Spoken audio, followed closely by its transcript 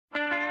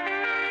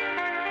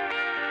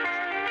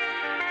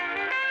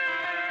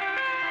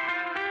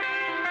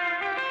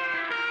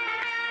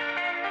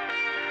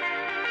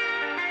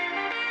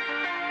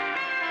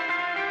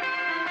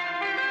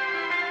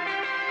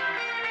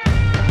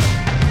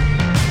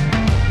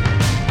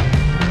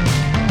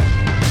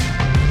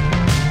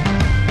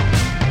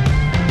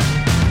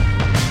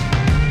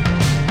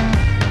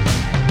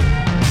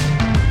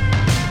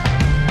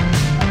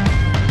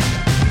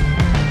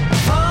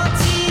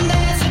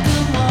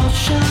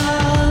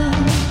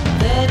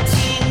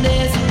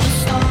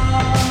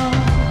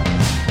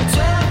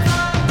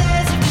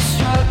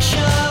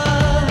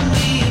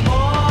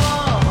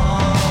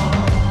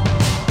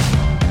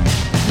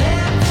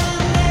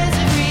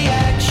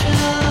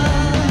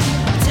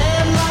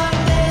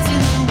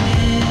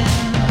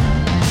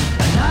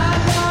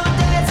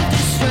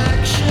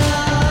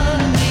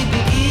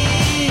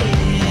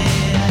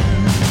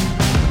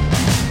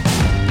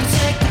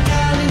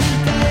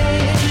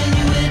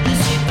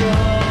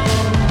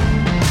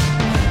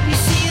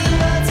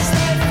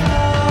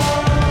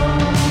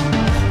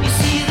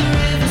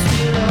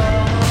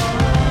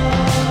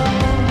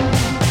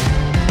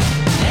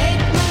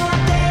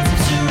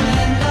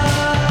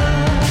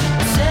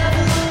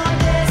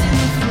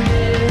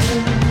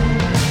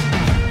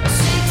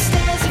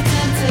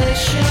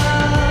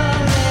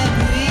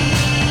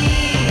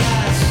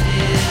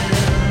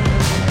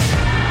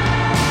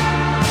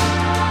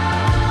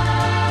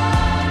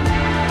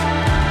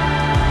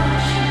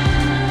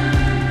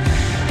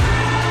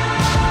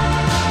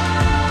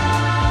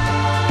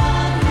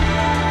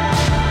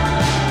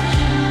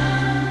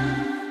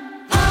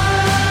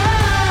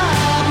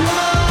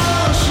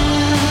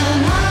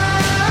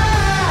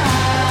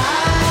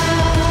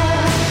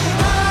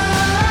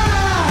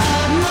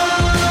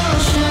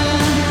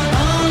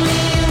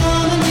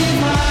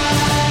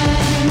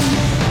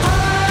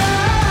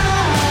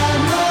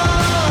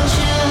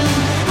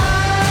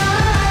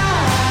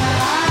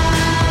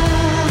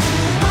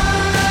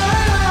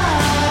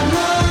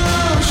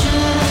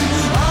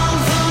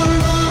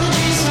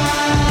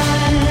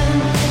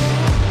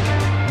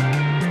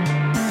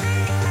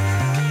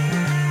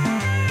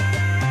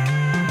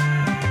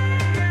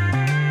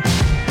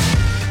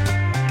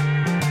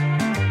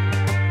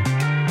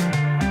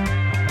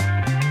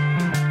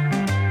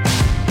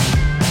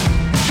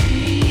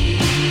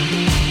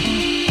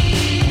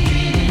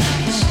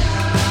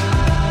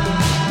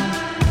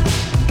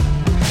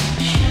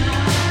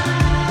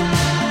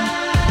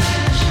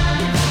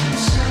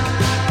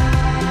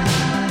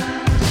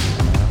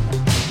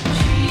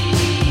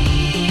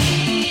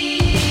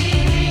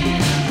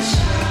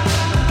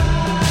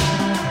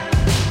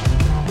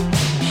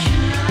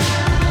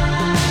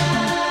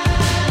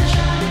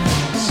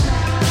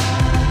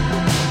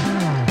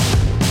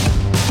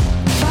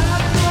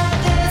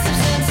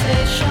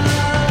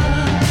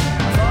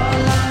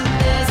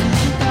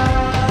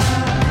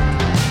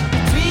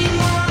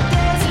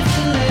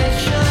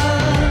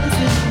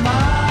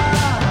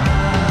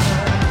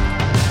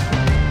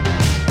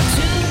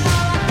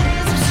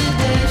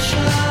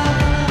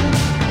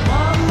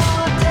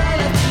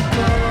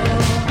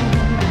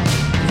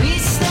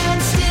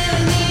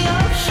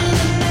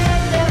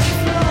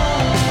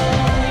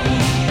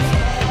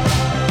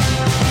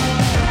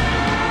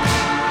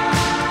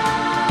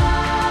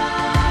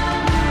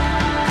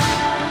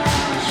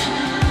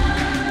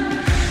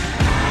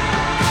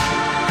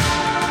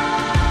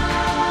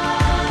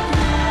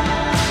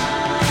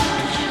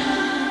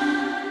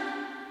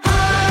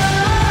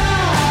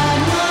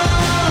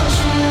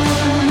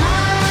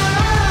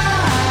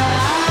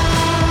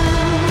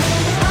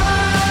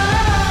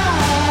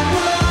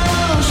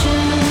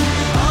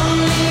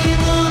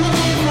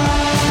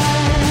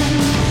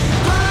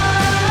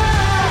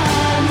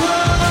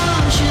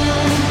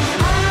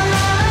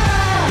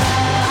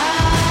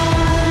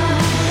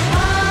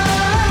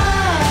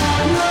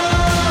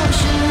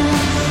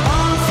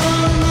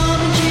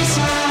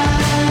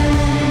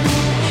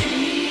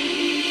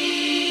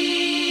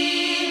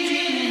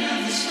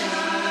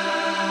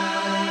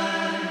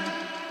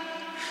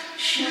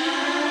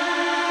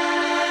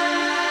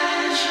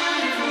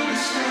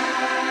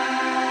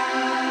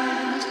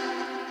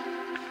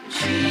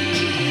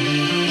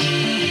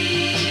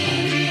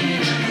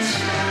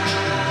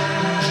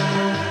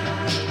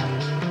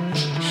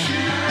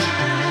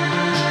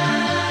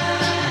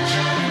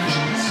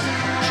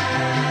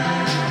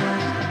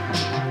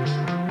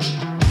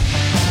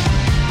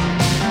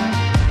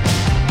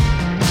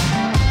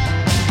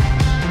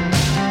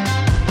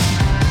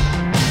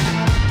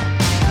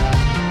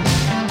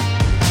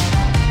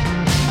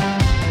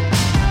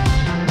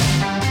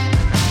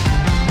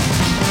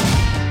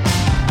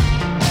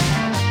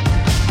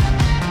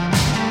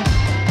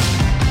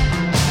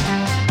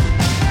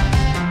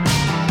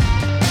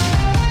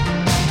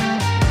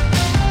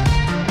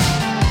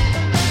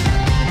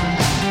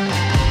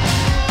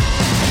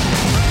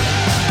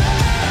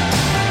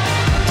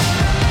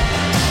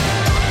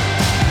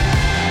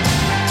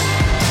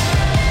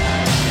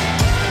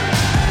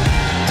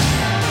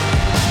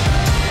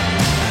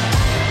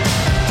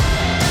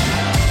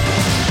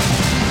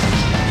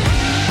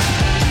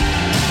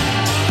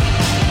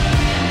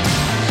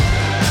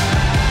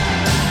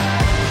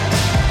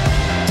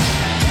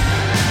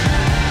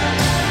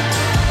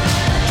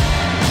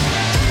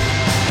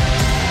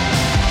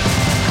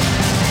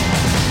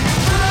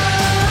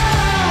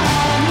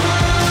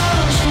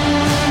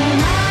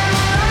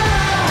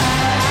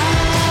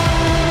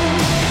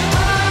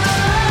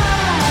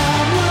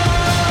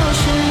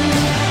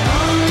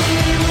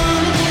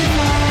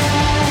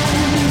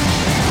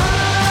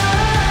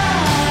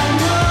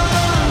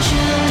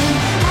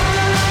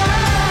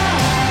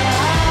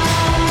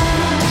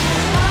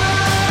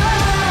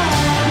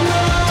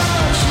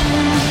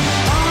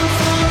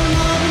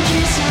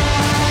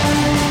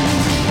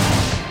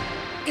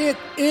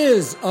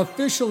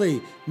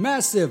Officially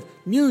Massive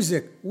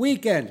Music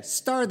Weekend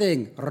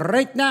starting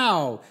right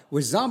now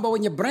with Zombo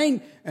in your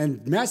brain.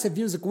 And Massive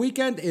Music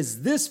Weekend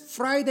is this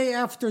Friday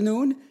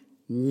afternoon,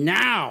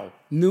 now,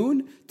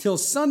 noon, till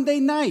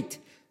Sunday night.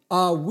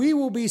 We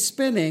will be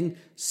spinning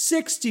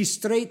 60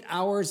 straight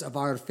hours of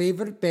our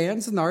favorite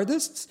bands and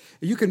artists.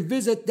 You can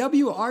visit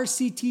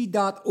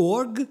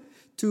wrct.org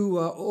to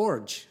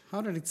org. How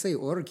did it say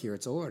org here?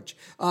 It's org.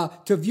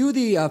 To view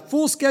the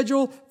full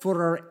schedule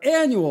for our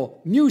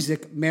annual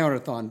music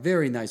marathon.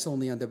 Very nice,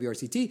 only on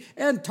WRCT.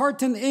 And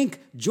Tartan Inc.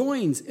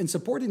 joins in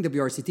supporting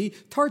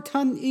WRCT.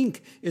 Tartan Inc.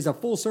 is a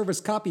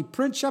full-service copy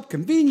print shop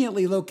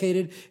conveniently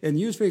located in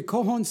Usery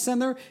Cohon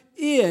Center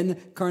in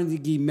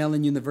Carnegie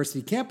Mellon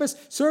University campus.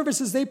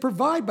 Services they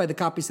provide by the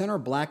Copy Center are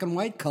black and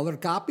white,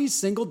 colored copies,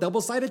 single,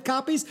 double-sided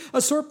copies,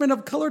 assortment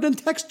of colored and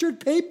textured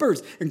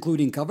papers,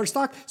 including cover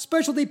stock,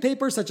 specialty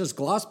papers such as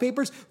gloss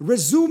papers,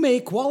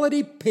 resume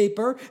quality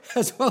paper,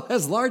 as well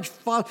as large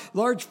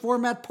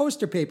format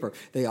poster paper.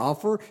 They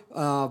offer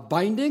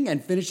binding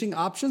and finishing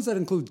options that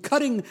include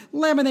cutting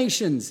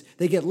laminations.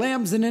 They get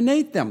lambs and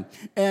innate them.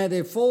 And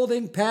they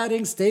folding,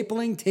 padding,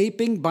 stapling,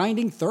 taping,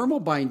 binding, thermal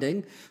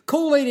binding,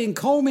 collating,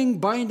 combing,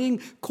 binding,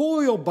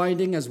 coil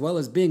binding, as well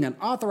as being an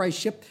authorized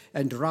ship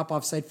and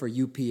drop-off site for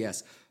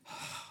UPS.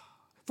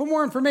 For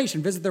more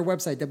information, visit their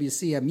website,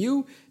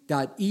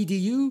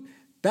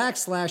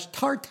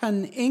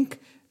 wcmu.edu/tartaninc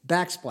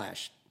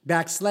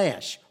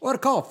or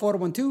call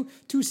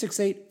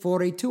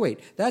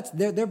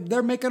 412-268-4828.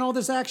 They're making all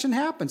this action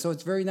happen, so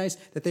it's very nice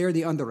that they are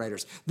the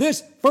underwriters.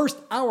 This first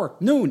hour,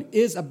 noon,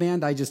 is a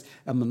band I just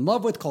am in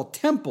love with called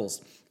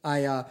Temples.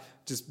 I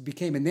just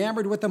became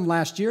enamored with them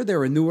last year.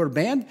 They're a newer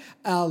band.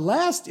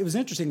 It was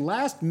interesting.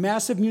 Last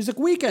Massive Music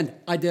Weekend,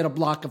 I did a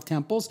block of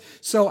Temples,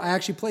 so I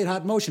actually played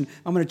Hot Motion.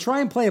 I'm going to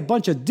try and play a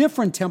bunch of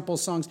different Temple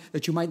songs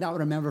that you might not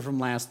remember from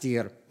last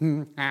year.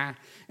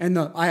 And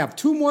I have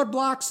 2 more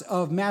blocks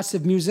of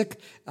Massive Music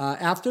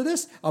after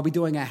this. I'll be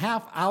doing a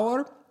half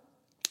hour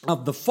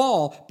of the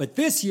fall, but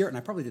this year, and I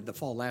probably did the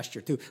fall last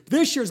year too,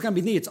 this year is going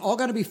to be neat. It's all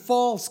going to be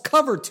fall's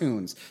cover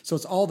tunes. So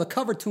it's all the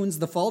cover tunes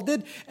the fall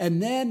did. And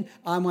then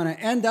I'm going to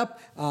end up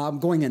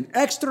going an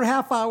extra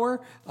half hour.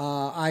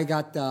 I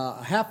got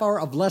a half hour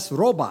of Les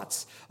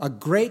Robots, a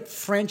great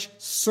French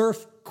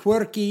surf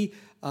quirky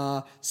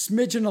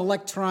smidgen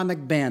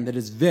electronic band that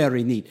is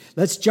very neat.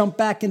 Let's jump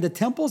back into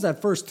Temples.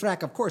 That first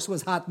track, of course,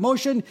 was Hot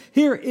Motion.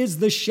 Here is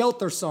the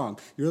Shelter song.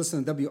 You're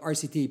listening to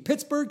WRCT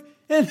Pittsburgh,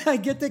 and I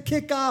get to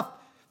kick off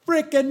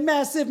frickin'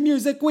 Massive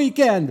Music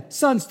Weekend.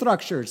 Sun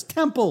Structures,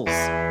 Temples.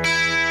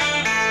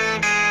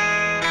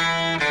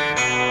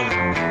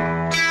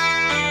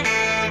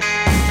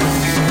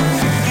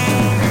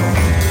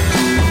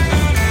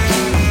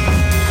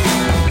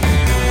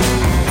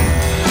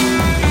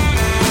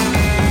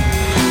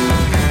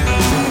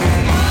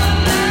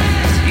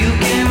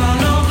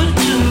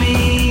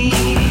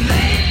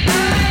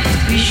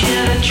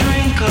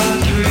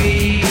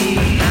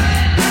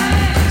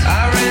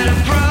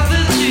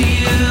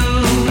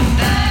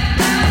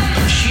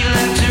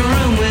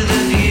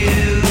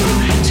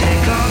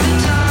 Take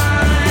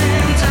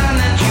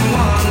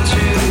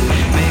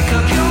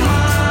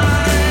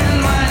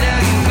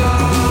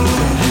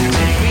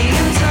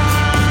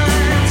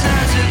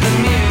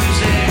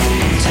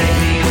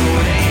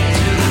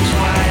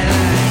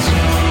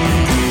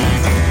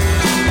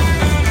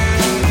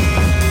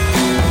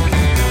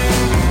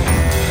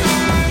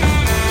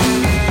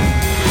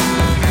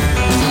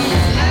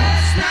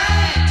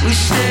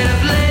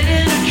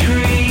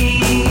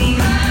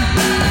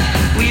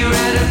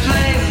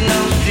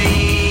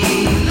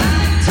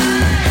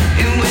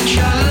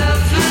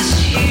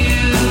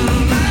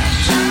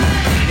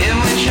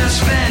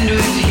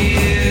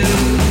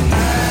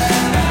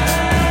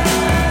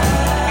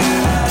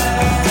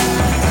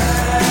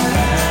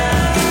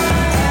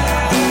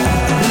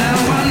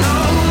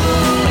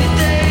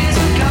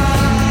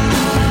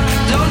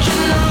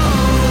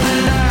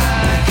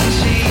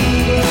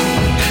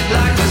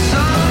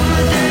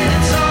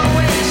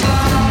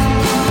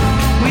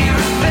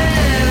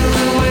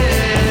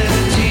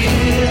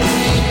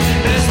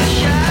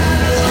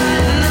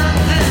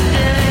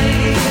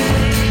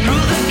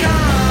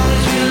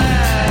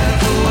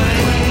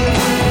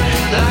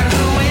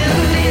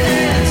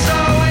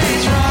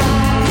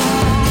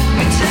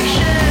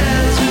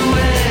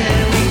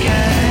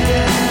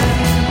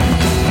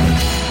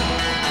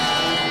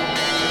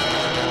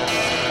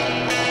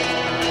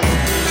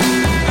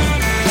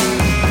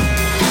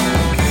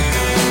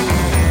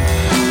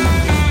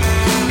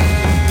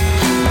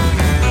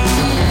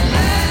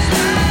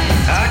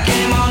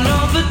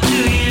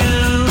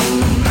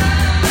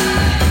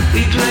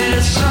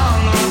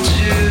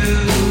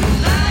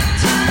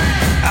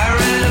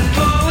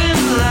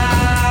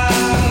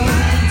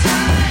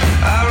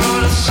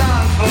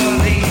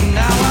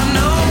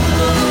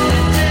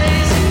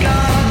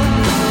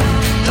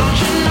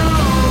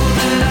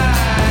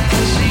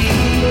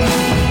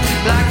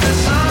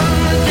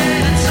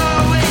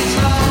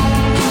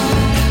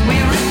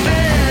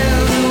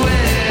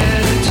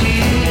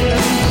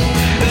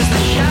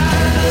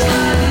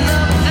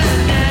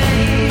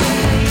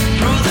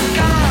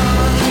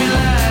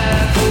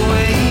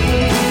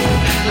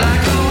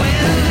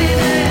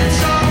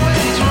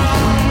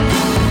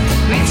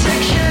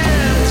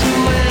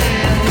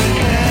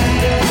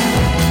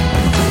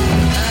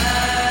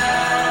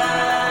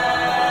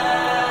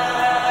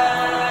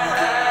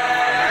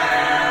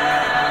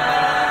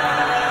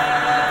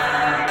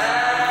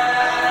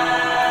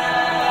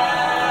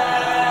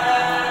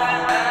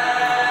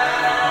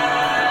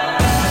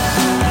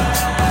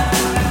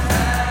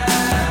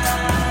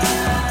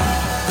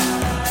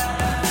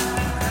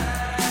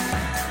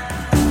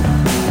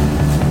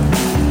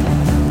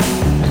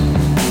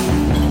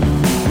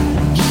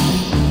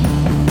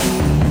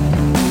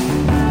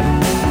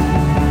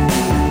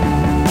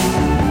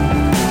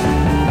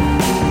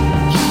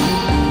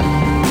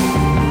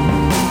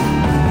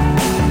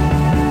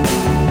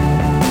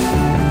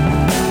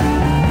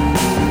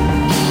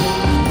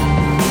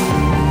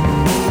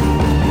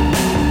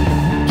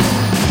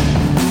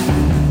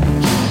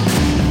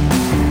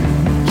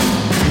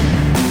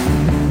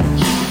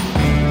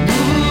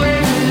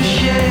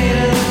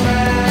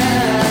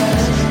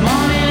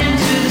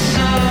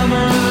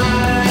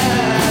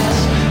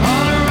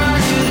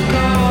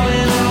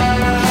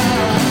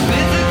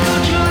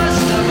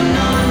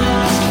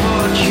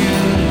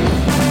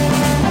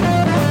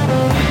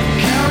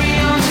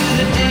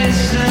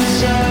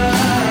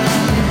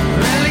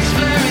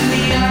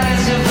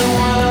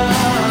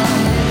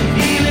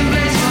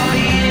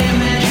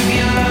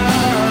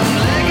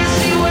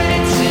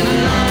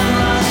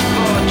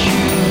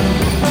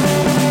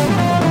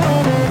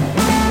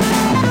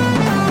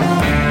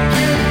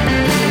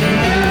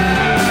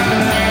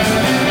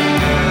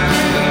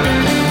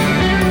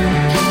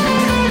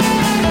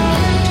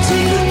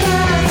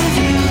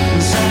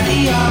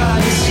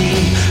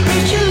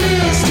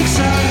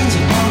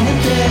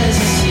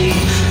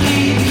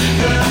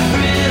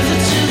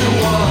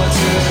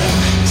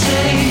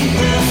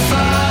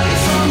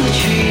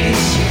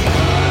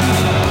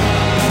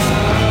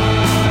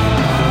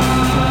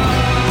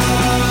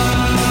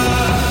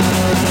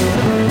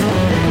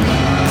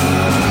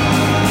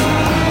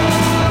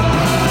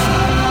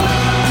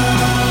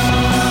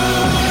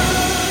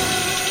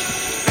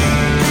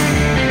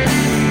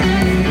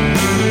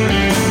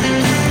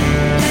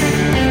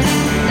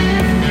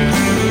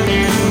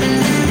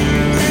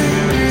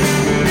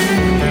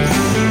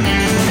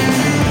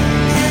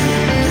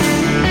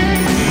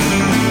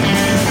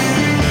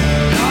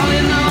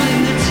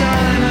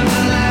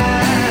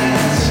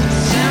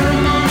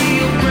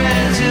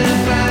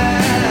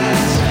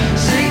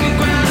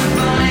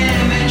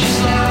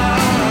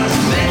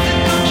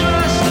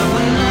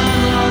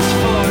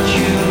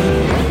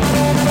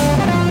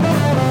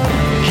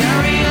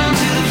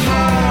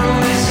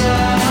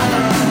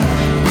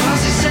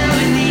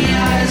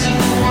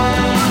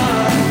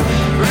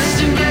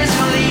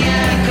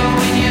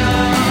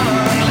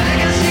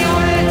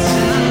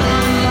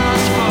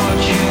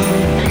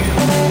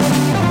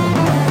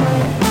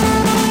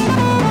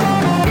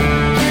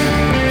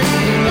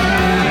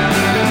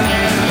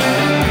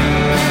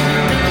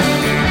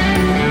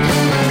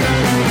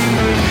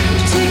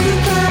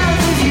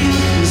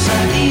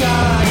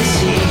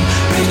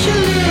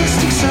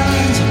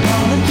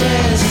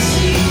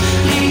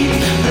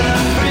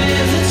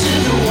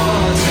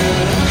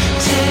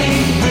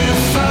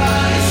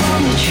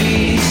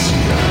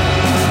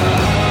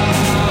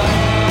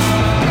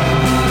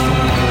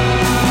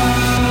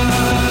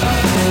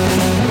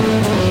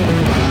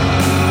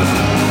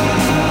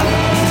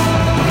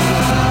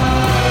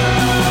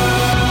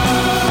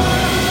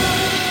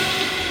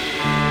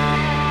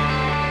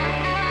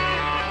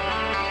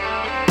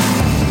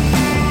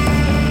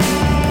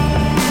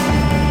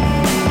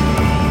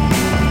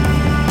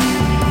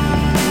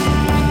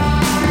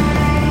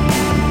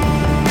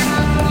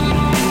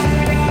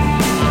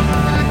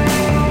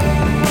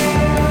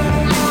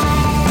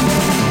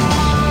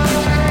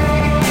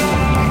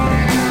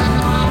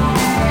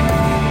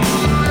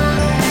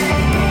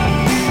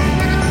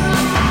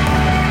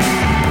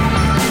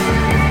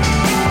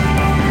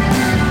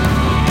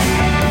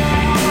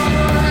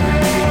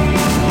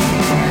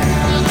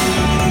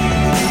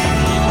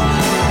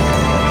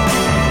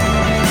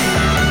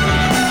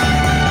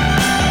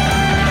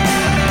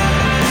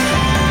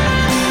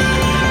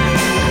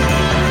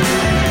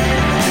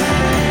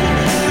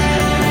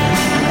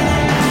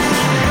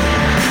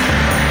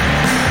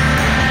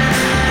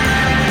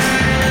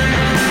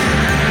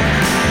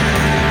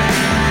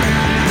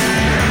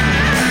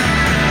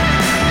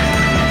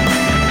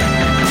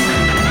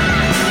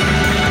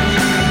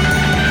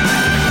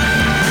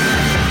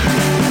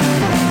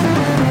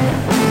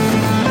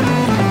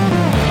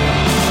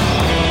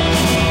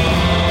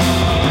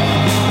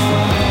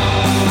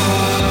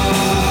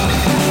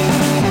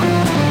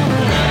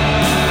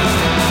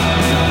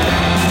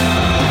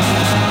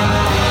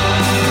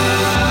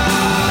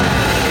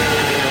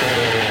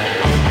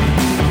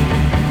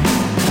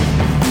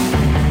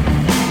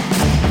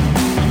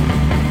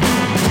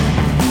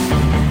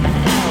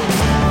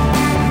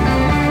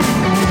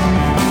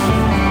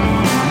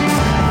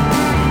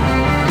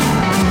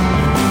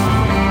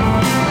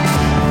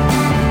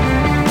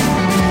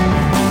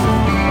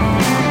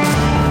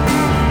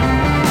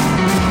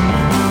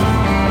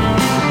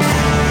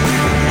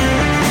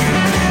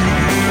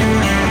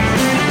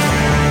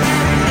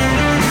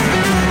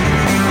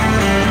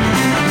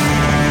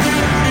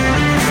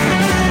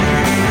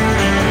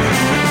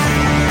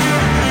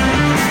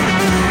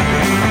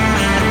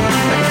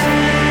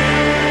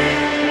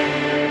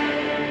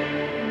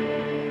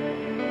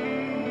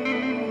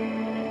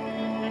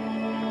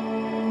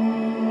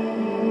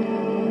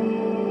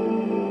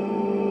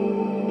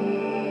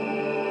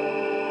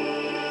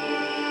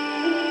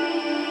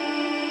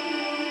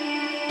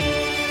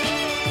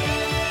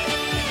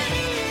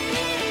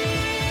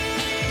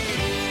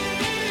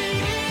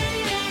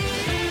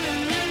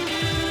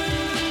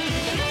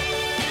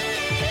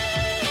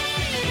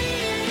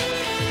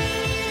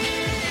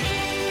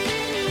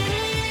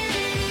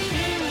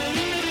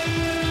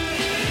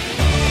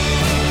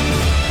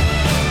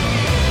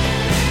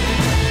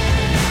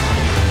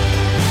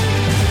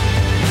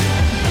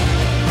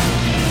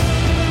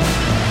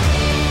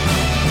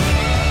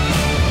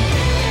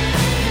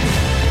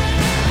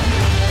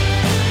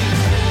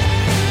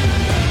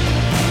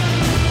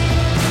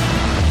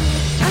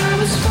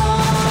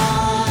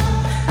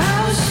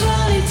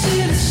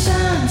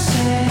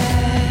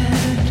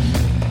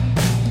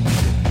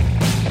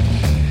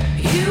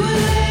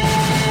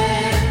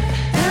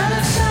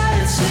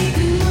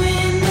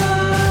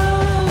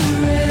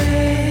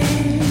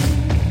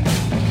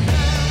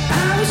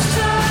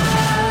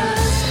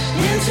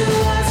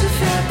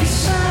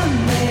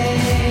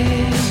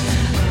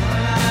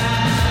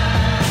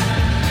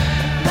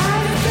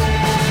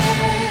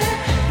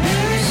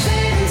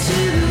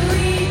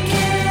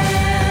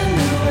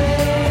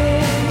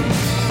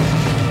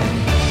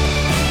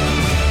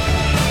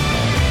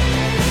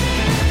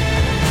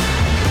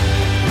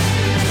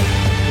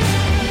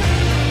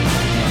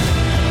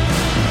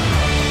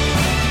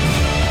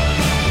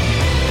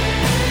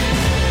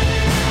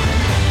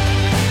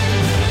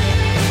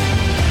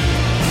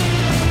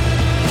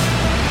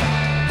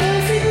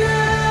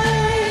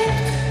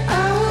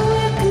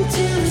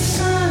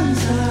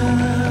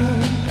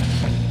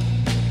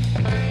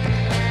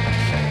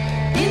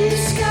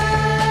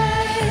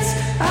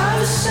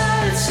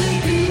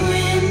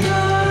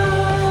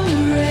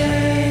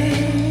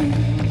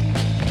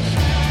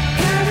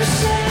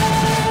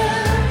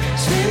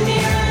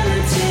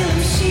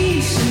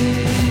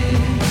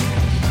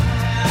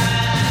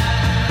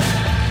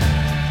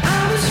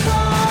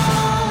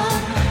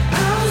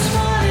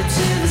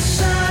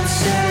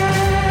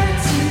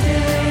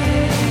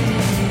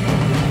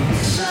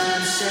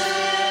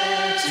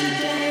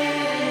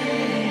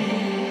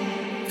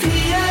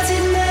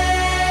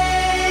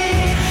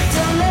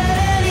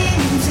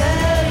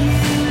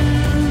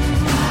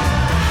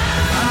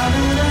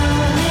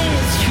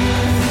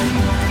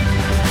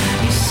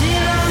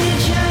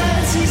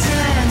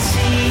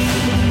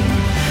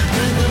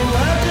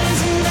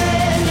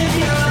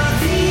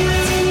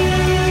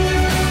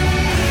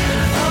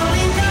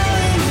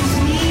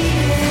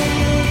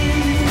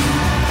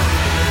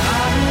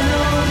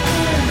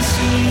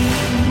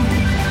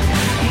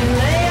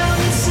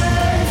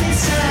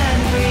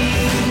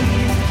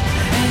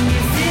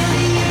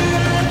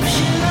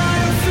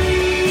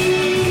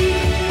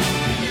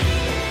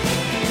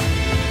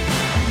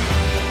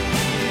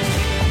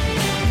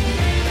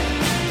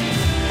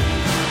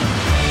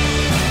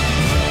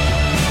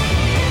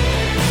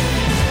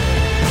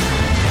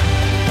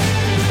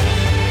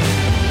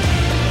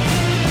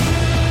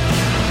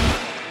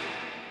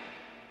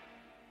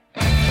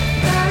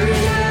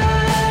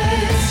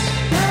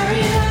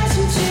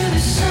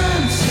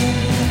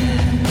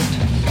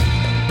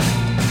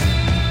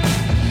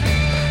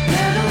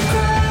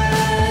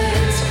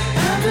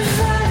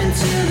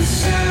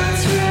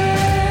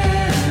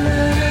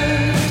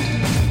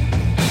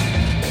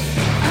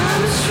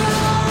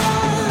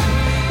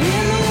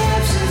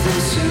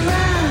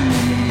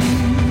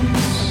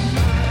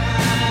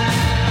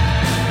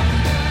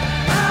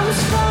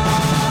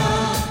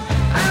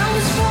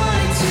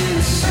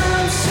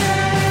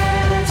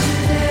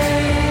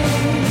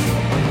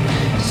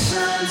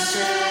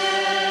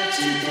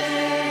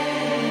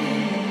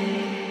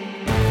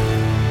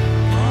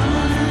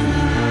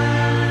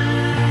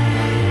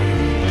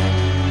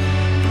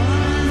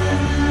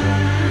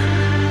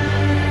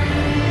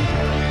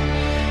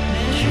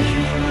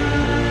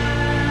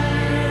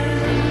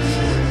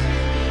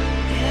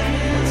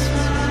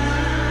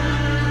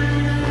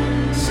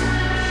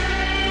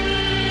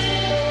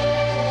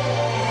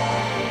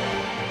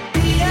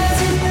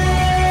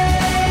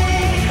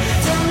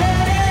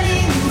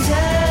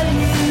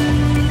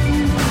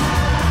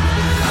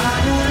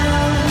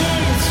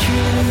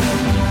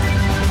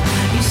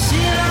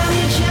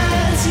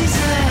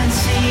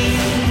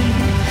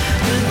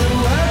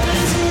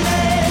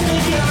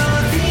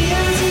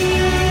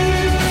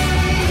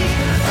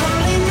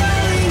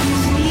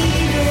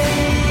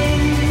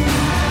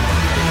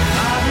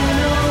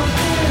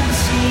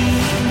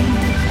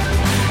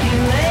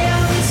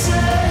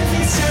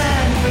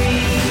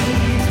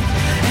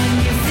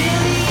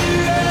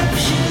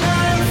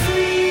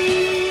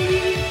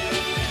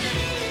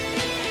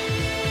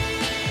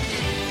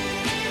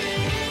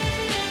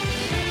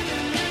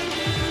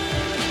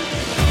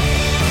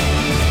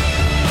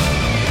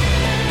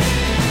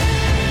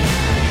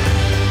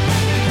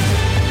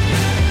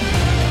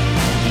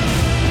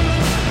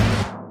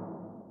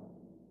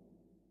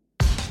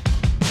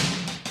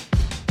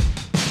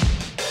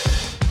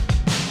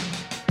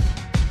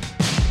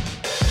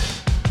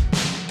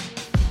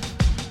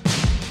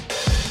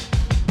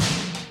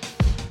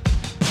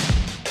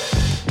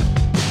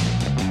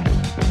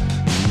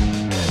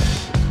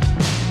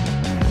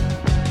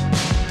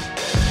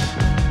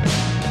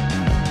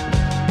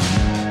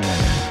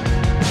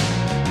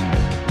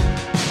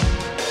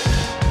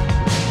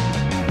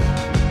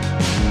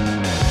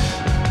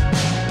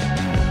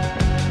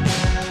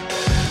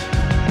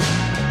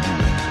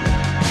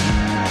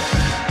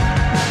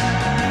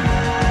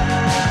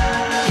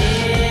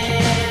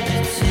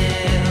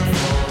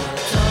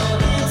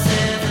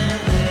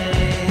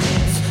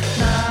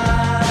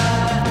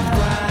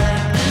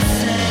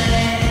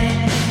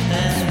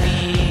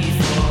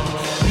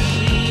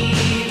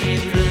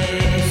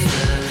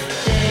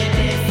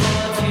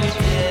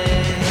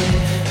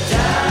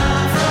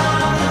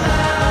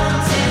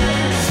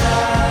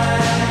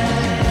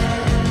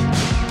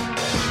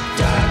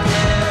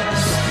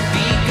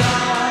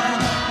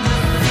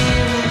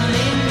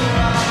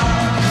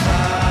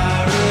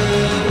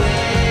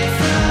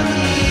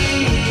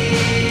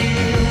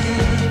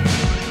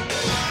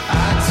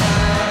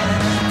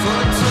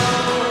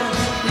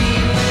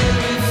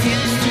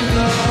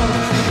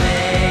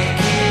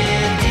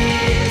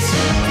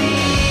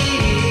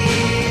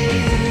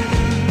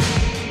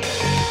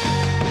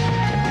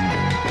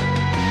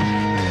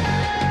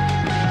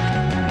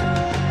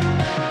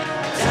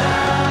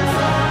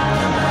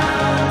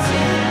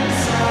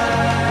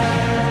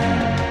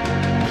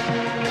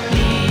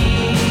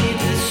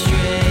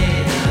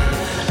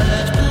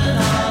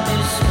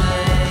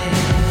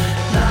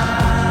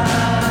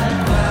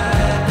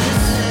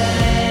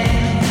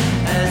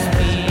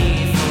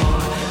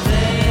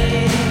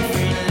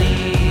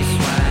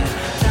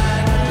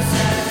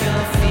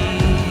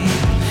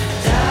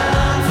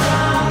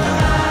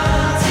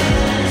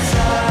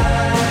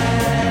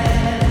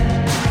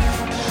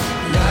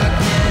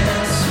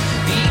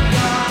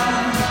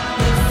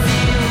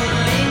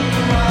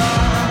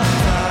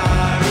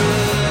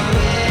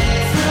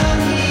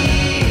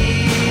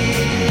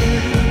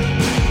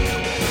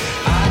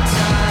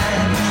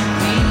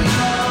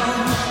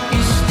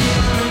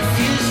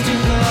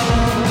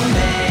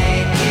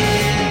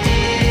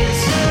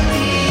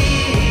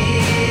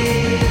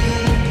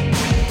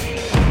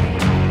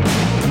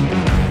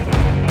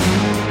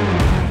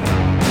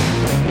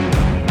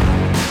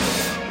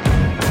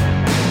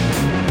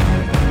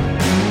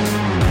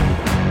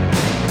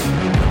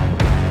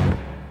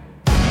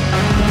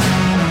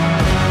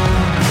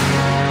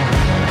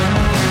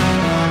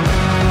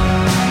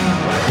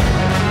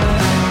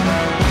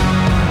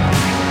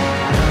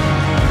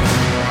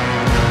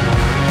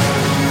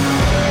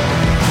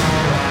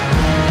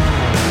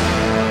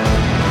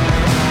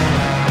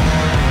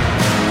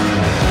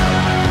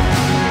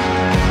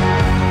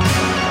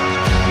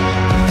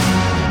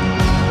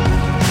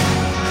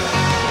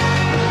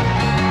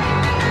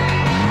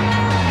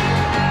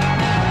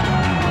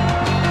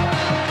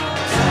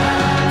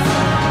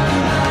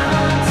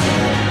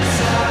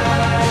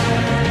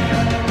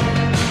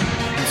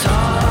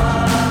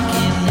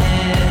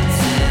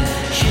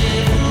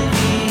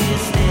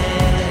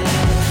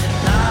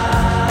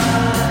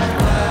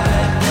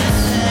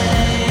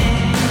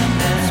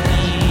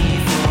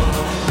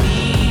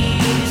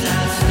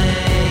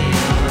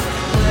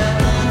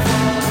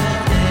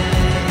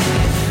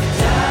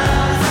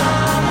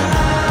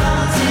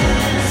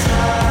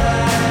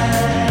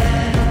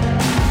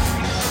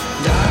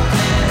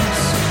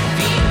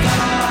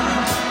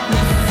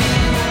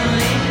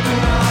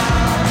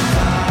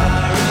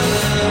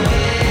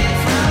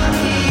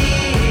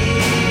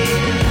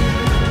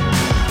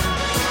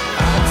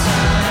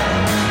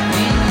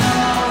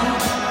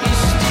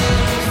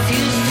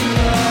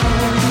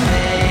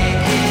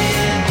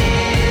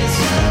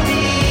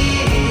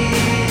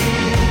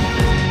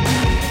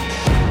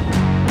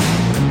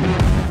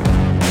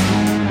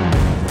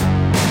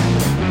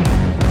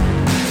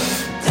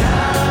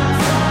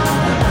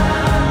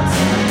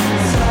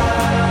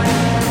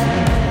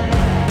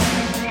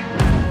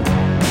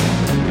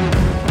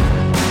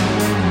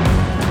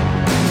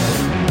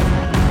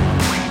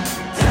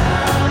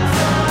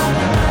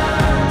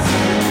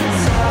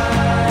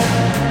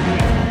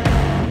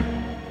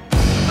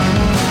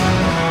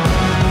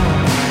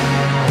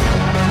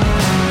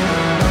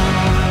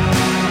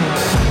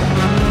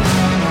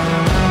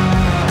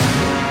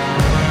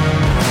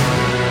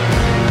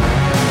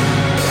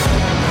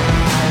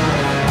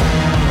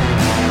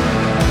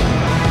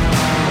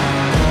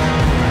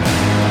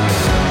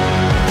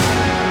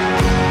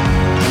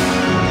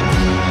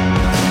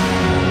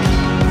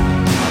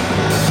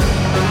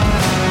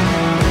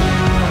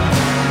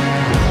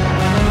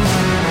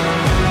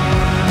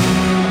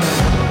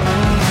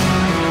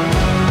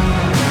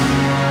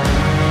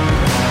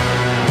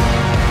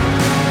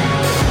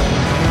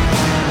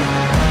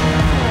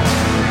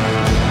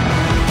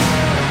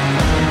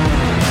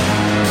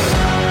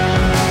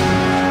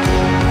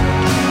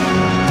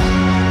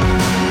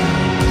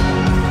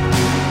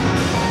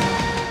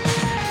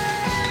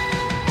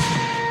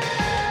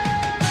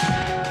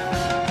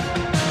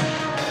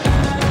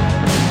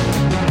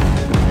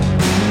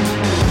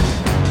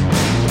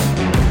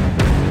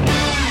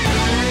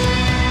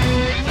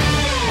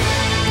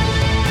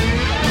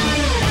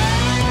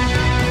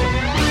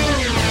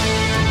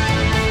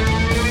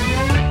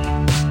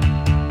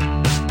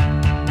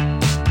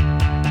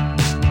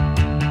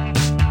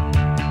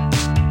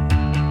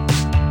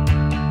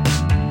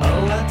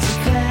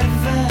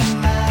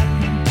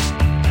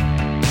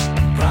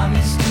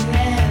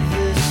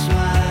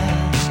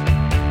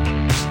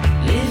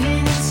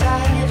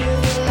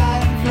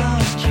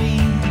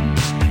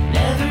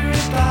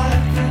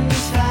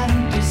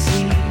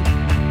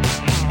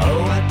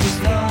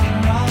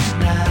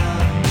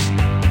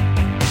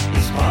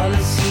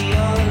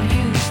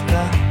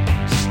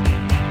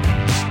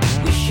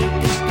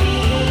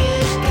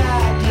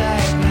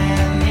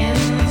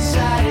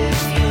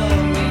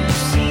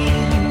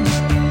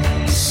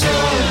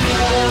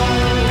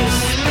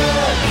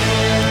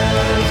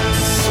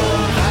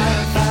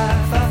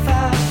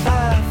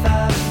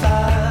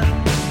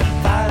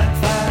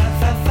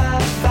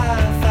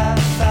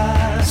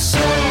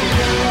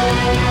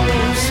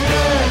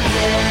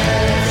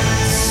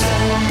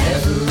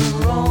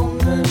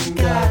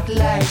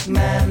godlike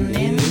man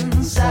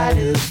inside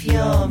of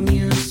your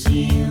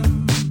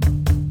museum.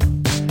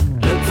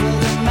 Look for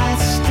the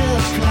master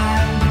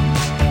plan,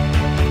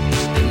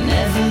 but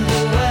never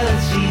the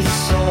words he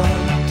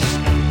sought.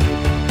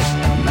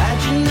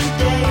 Imagine a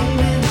day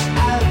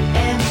without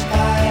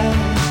empire,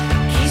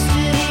 keys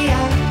to the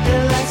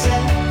afterlife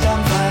set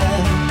on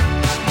fire.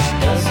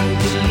 Doesn't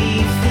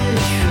believe the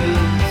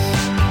truth,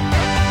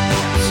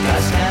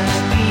 skies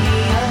cannot be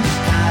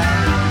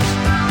unkind.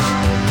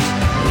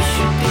 Wish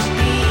you could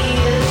be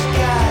a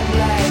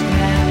godlike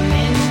man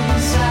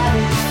inside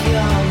of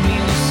your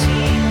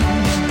museum.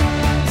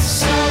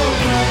 So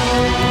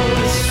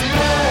close,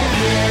 but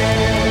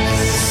yet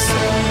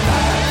so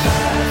far.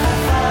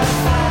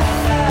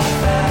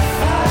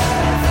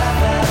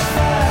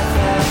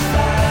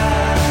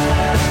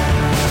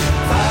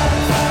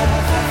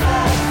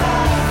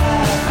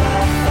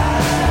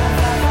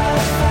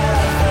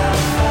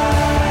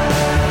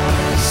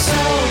 So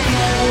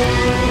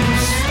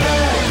close,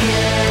 but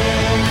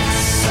yet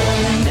so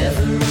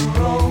never a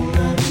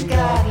Roman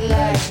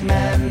godlike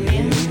man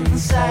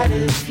inside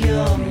of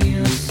your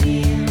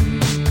museum.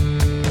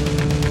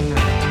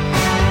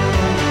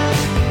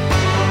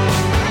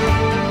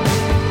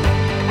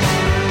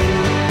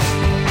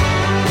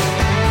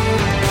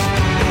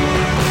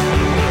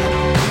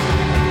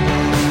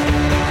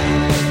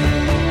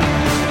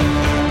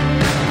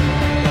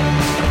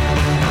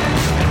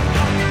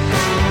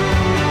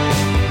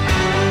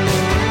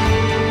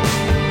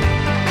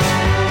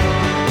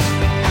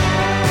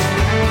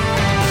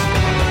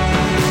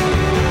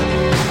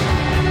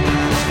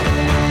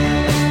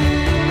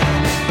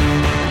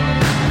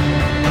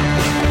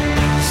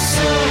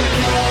 So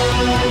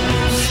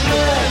close, but yet so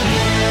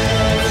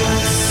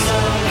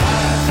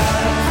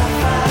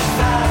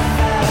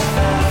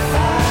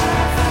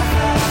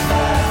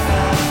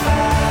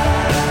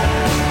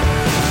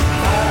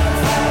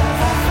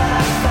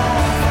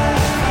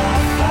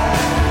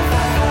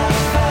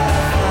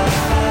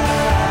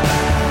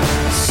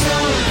so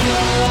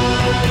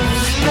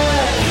close,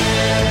 but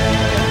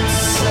yet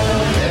so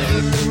never a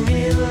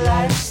real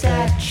life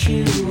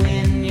statue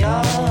in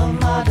your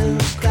model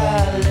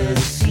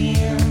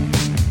Colosseum.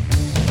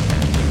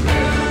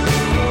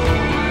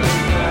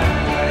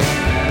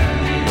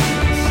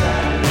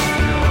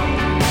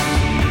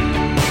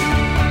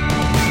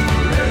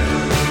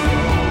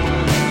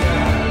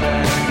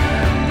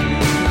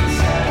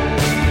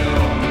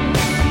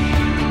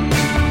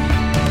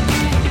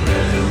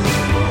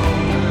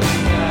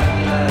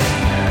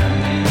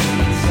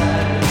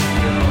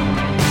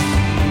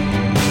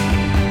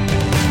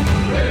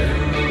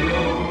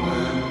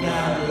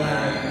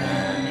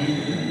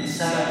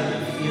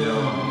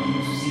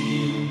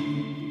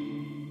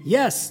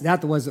 Yes,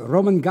 that was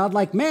Roman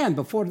Godlike Man.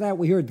 Before that,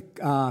 we heard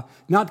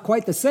Not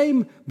Quite the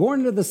Same,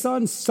 Born to the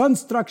Sun, Sun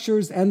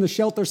Structures, and the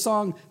Shelter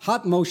song,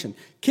 Hot Motion.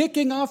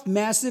 Kicking off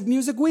Massive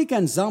Music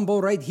Weekend,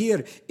 Zombo right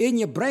here in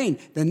your brain.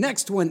 The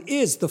next one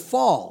is The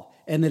Fall,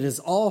 and it is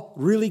all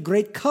really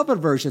great cover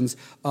versions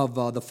of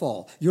The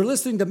Fall. You're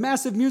listening to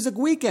Massive Music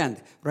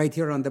Weekend right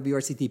here on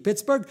WRCT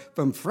Pittsburgh.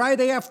 From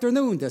Friday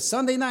afternoon to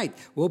Sunday night,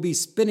 we'll be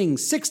spinning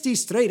 60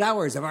 straight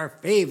hours of our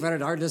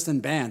favorite artists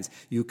and bands.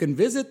 You can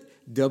visit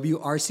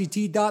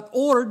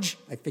WRCT.org,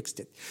 I fixed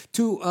it,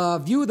 to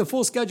view the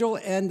full schedule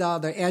and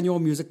the annual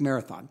music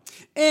marathon.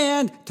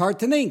 And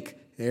Tartan Inc.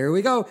 Here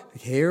we go.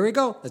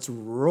 Let's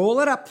roll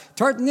it up.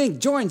 Tartan Inc.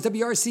 joins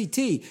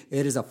WRCT.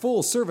 It is a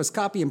full-service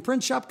copy and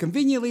print shop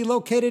conveniently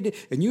located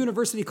in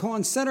University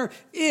Collins Center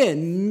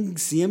in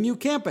CMU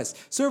campus.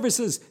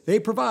 Services they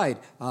provide: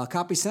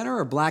 copy center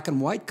are black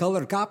and white,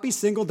 colored copies,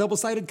 single,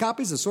 double-sided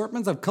copies,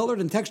 assortments of colored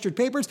and textured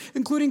papers,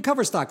 including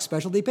cover stock,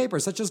 specialty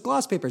papers such as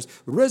gloss papers,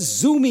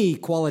 Razumi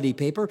quality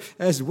paper,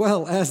 as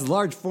well as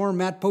large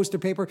format poster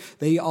paper.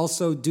 They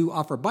also do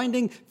offer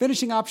binding,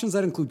 finishing options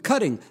that include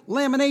cutting,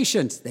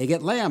 laminations. They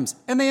get lambs,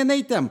 and they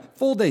innate them,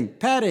 folding,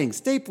 padding,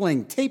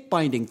 stapling, tape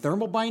binding,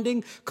 thermal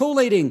binding,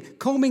 collating,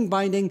 combing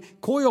binding,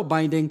 coil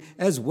binding,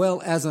 as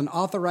well as an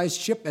authorized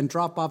ship and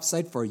drop-off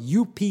site for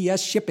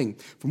UPS shipping.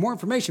 For more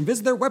information,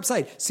 visit their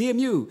website,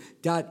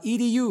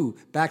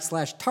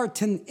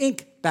 cmu.edu/Tartan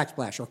Inc.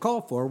 / or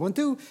call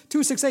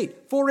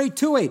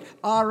 412-268-4828.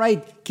 All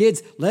right,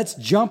 kids, let's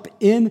jump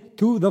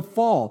into the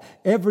fall.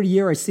 Every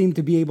year I seem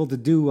to be able to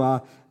do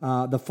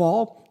the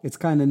fall. It's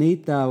kind of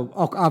neat.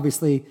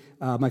 Obviously,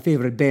 my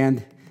favorite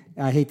band,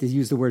 I hate to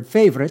use the word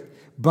favorite,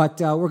 but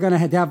we're going to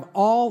have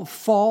all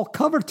fall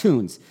cover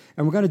tunes.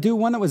 And we're going to do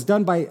one that was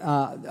done by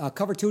a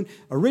cover tune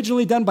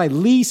originally done by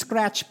Lee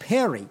Scratch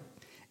Perry,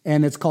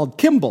 and it's called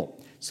Kimball.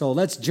 So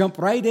let's jump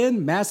right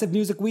in. Massive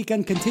Music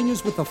Weekend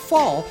continues with the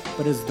fall,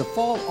 but is the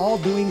fall all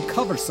doing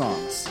cover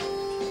songs?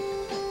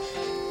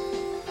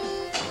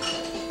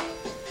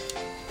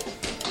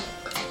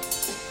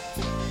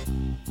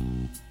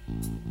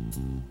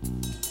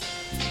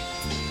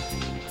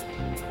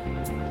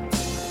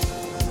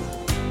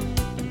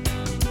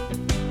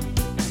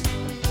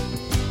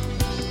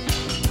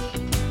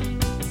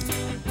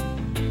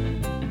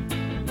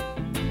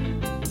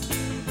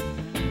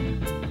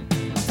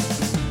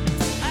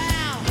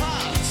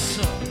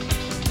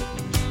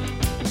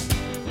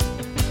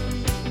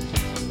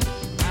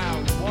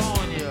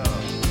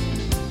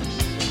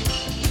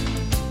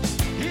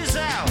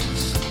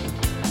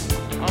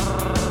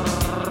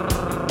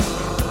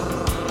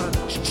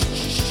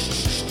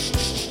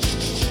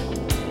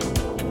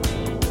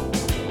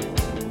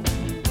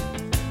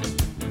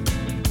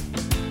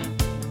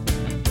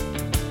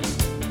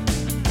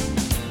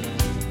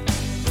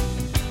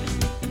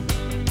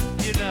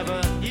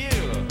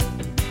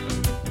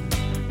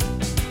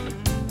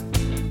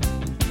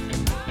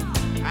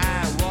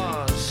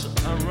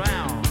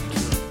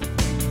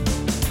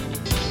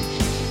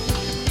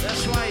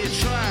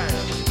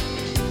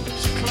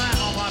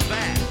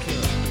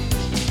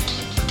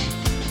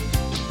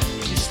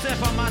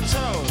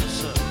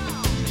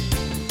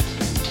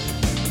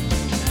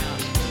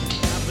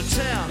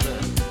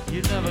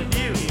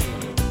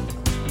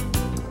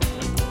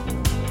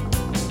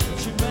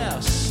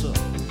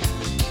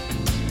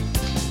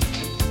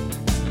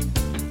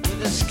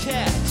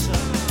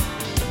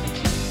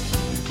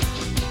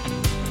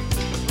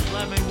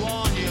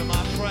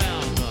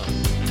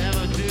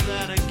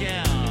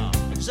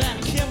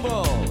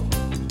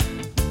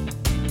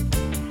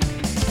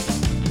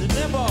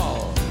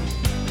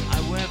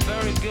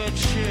 good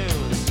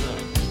shoes.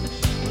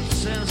 But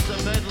since the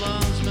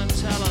Midlands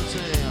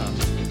mentality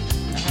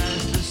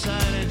has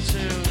decided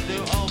to do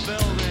all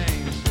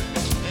buildings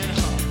in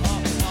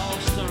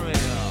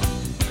upholstery,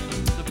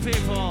 the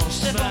people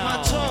step on my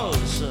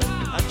toes,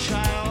 a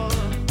child.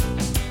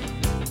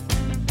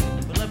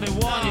 But let me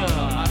warn you,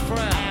 my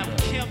friend, I am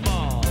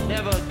Kimball.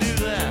 Never do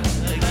that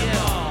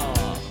again.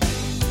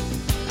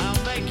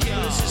 I'll make you.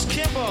 This is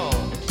Kimball.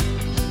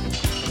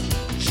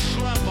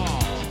 Tremble.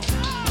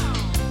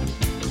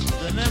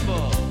 The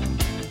nimble.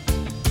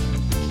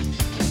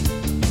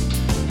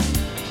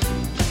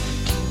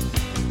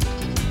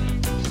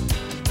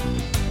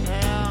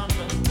 And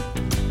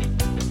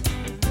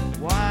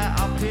why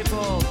are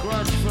people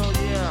grudgeful?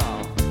 Yeah,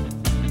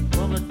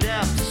 from the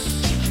depths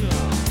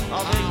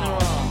of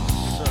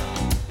ignorance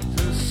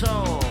to the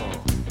soul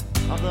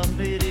of the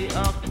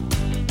mediocre.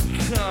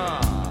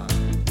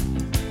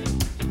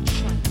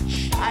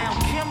 I am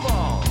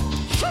Kimball.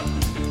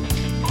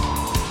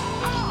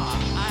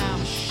 I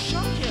am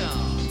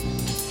shocking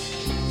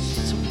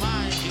to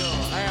mind you.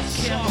 I am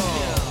Kimball.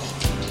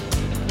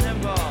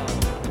 Nimble.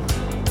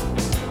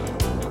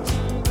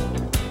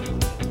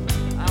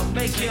 I'll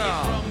make you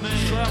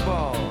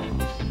tremble.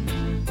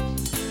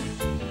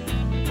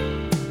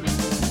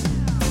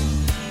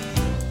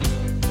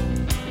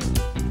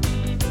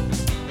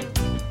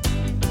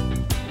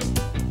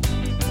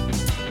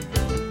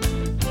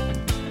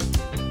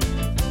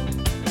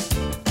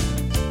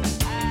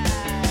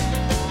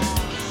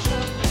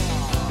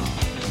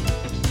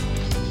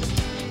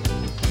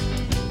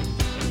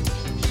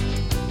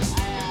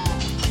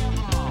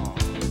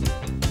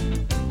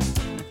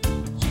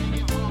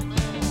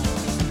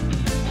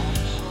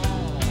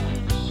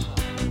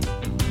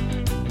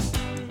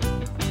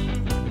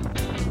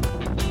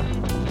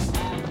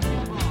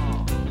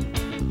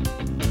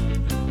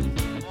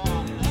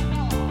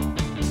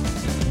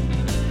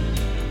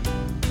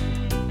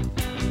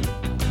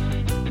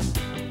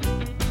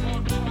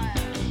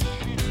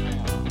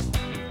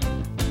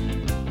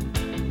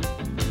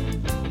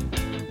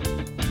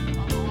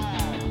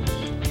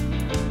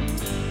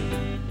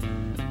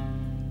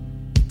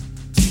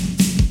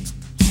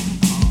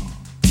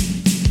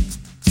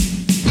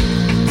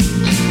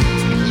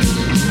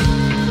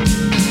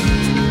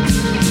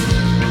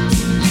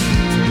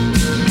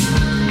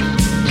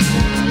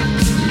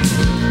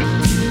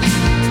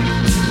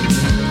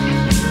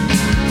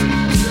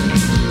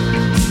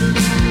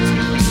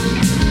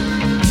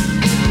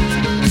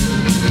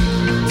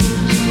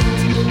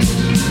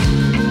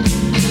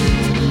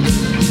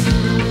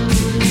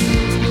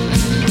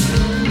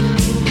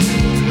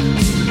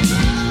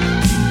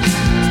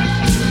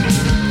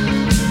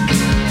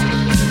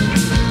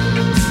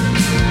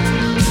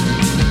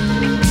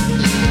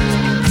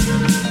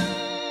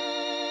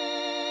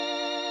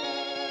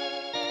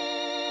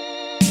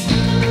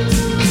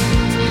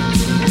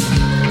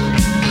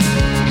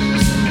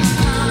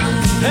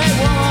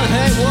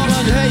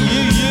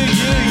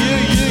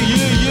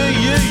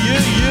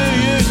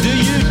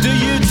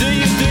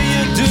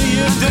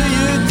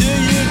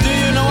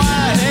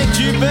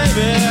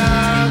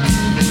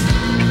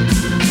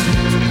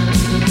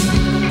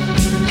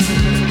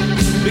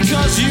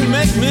 Because you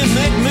make me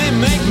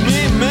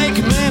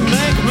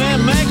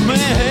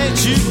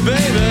hate you,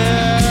 baby.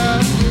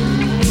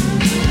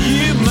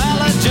 You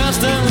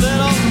maladjusting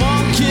little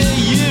monkey,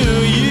 you.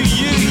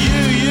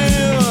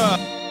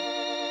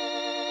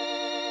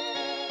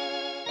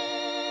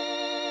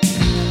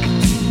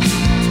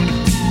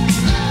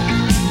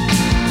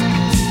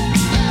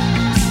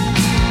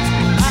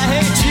 I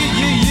hate you,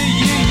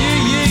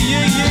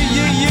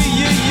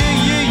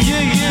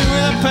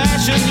 with a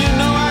passion, you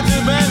know I do,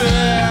 baby.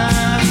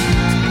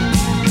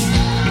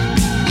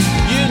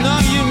 You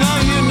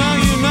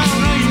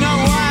know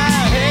why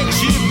I hate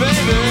you,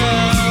 baby.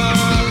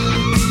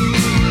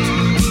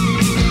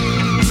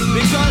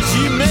 Because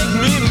you make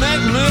me.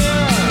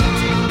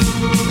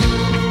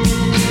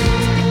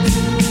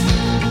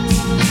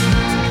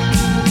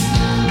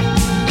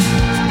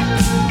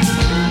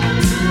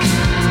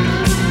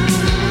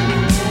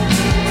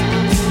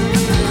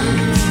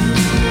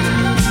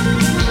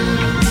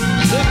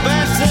 The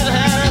best that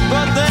had it,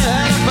 but they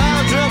had a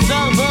battle drill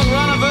down, but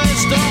run of a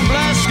stone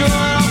blast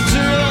going up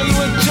to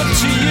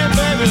you,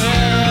 baby.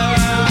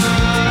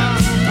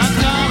 I'm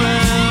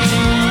coming.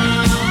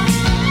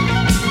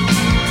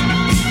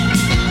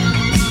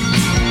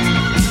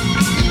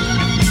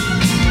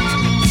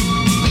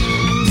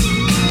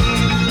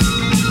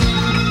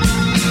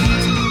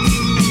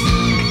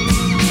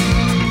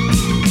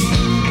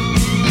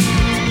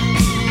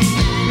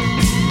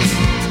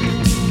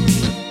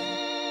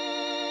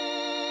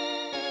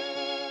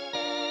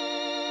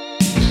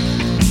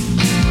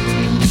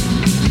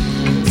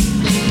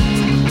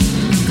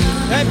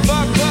 Hey,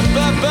 but,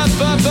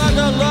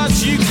 the lot,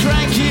 you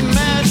cranky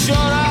man, short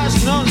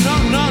ass, no, I'm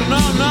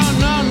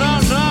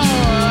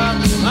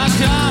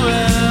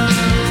coming.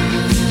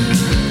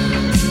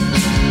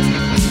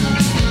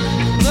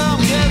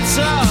 Don't get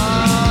so,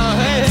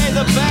 hey,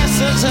 the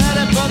bastards had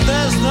it, but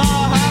there's no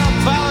how to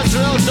power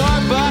drill,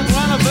 dog back,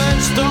 run a bit,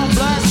 Stone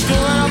blast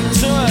going up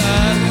to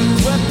it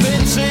with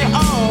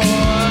PTO.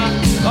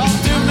 I'll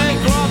do make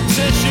raw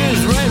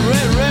tissues. Way.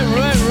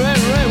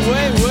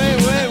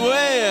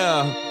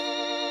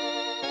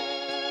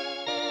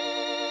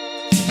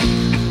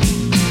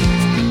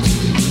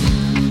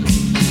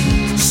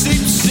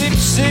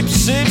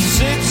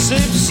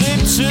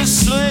 Sip to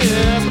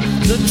sleep.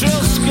 The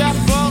drill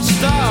scaffold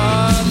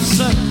starts.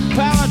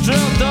 Power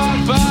drill, dog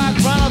back,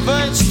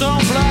 renovate,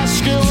 stone blast,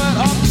 screw it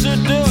up to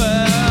do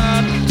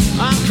it.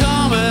 I'm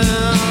coming.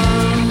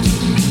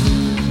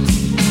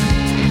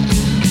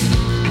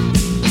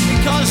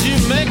 Because you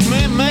make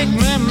me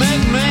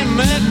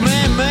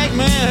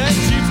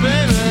hate you,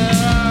 baby.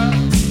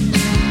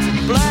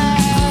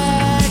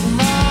 Black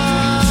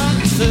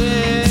Monday.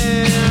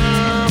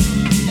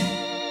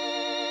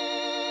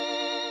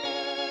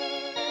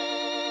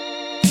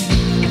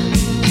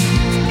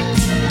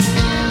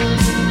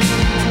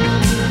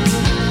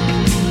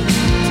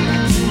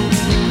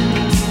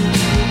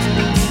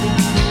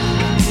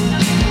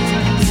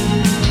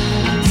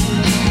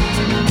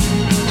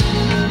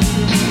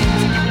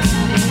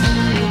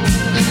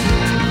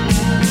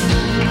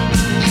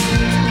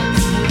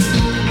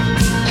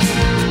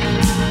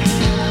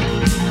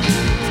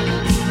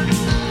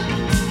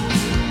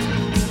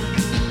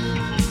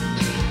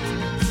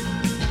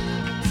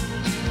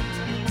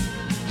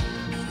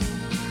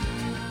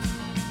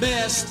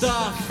 Mr.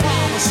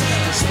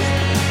 Pharmacist,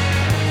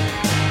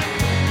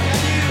 can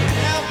you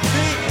help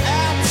me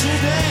out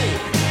today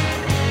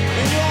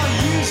in your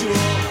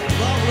usual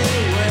lovely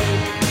way?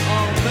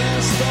 Oh,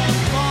 Mr.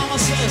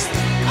 Pharmacist,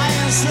 I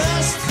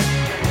insist.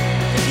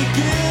 Can you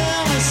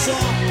give me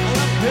some of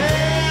the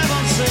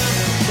Pepsi,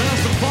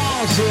 Mr.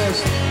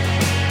 Pharmacist?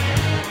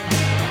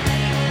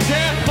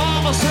 Dear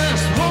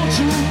Pharmacist, won't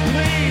you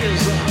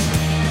please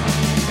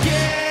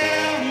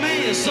give me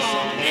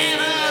some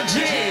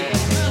energy?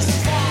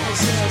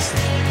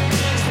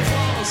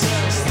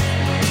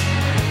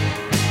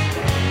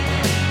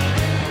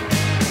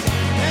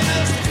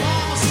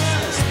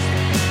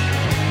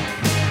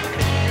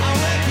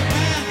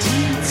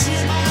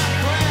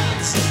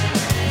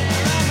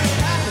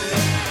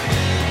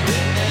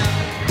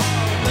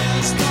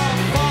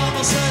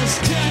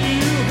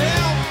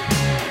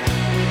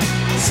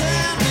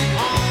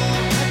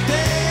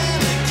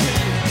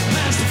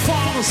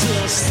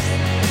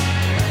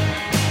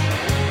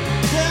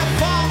 Dear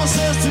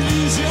pharmacist, to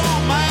lose your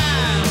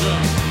mind,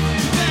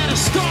 you better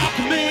stock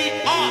me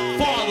up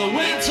for the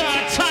winter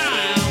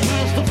time.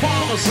 Mr.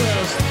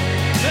 Pharmacist,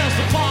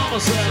 Mr.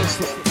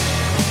 Pharmacist.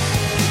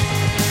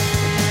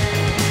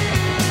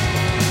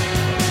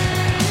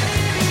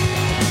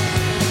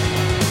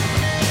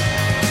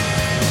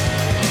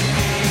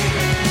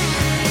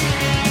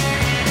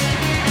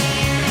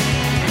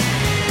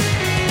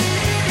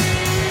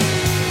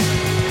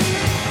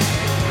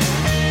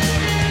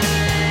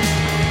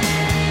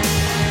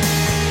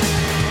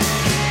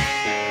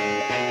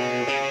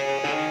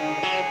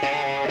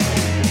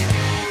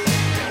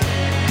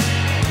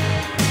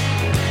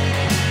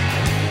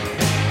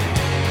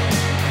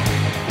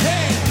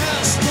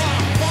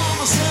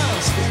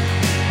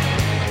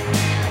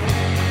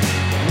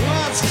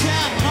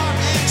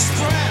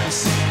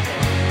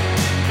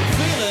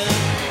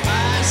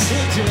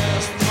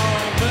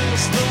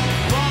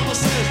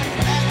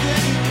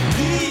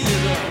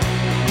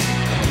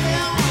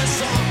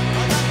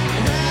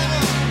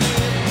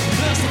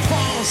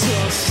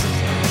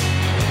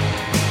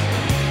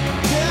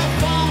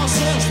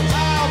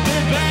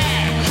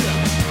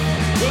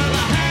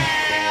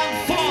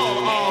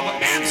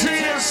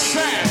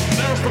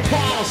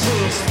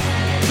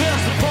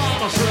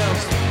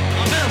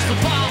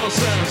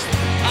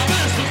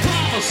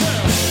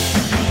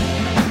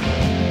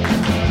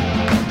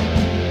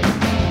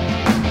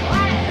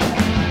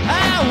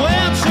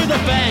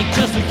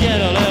 Just to get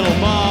a little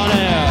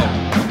money.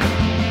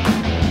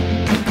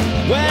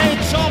 When he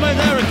told me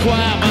the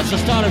requirements, I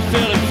started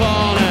feeling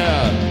funny.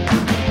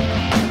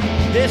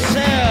 He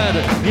said,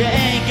 you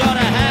ain't got a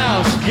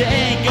house, you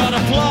ain't got a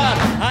plot,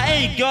 I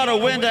ain't got a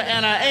window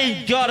and I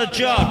ain't got a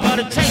job, but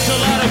it takes a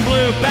lot of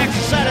blue back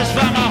to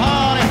satisfy my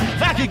honey.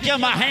 If I could get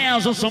my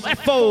hands on some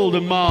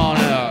folding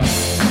money.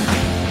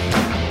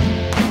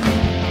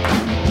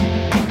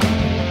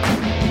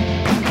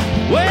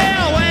 Well,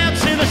 I went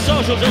to the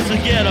social just to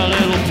get a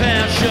little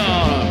pension.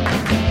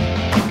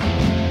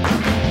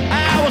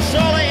 I was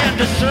sorely in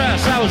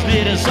distress, I was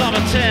needing some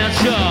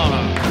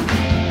attention.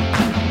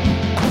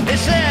 He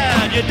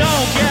said, you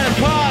don't get a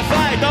car if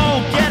I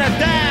don't get a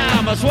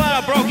dime. That's why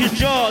I broke his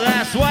jaw,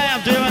 that's why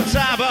I'm doing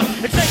time. But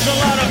it takes a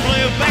lot of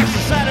blue backs to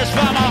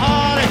satisfy my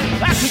heart.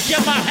 I could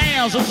get my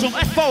hands on some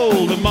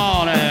folding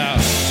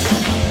money.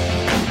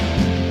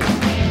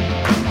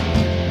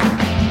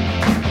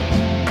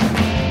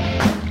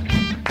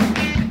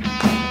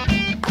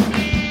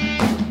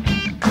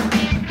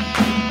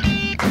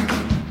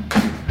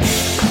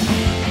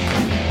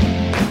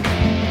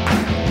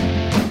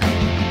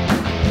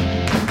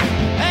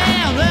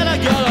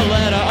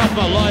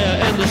 My lawyer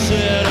in the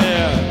city.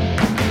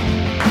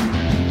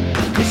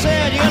 He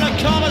said, you're gonna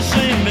come and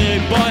see me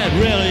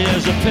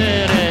is a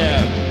pity.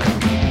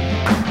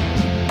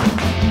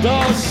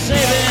 Those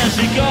savings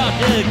he got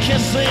the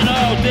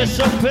casino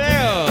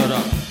disappeared.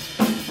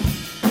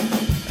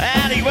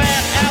 And he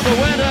went out the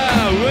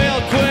window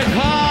real quick,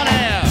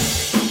 honey.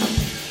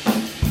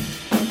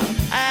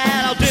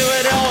 And I'll do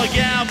it all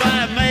again,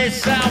 but it may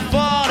sound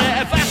funny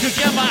if I could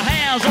get my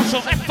hands on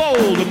some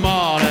folded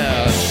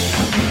money.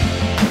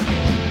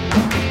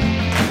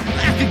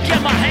 I could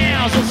get my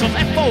hands on some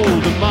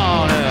folded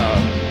money.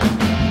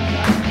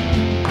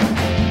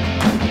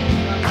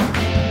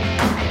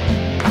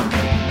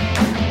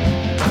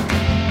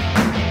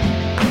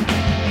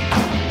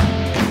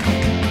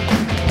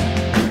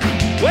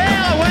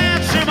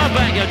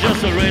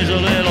 Just to raise a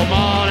little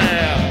money.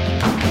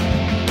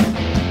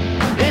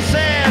 He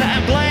said,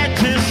 I'm glad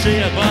to see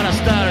you, but I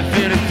started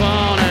feeling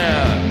funny.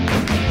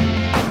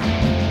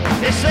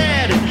 He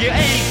said, you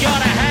ain't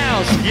got a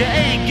house, you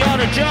ain't got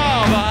a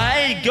job, I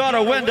ain't got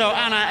a window,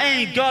 and I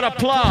ain't got a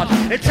plot.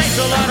 It takes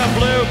a lot of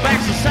blue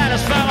backs to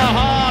satisfy my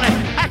honey.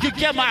 I could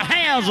get my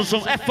hands on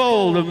some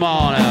folded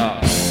money.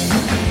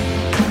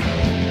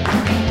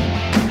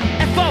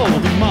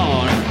 Folded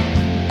money.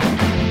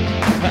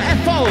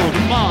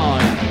 Folded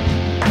money.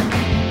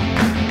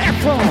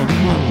 For the moon.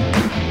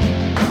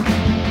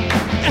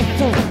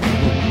 For the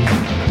moon.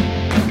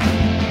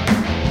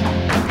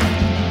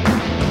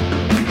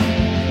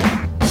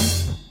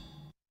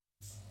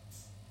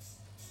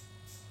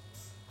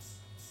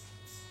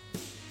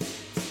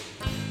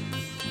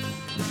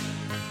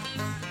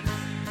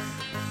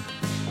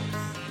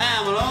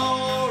 I'm an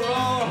old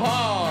road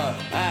hard.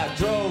 I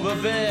drove a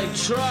big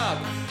truck,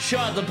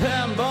 shot the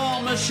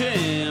pinball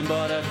machine,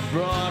 but it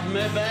brought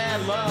me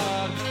bad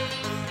luck.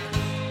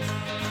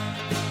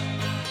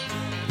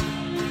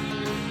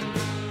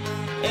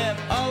 If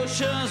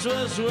oceans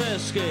was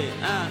whiskey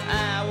and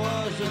I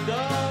was a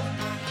dove,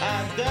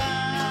 I'd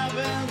dive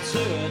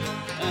into it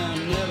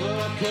and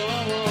never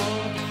come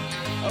home.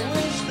 I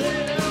wish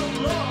they'd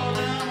outlaw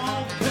them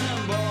old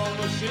pinball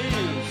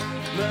machines.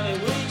 Many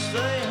weeks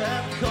they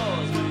have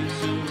caused me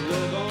to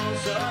live on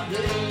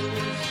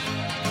sardines.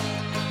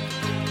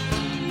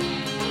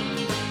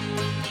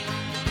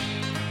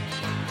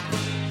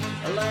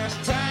 Last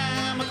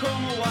time I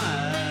called my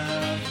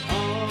wife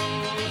on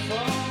the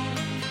phone,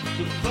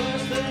 the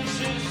first thing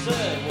she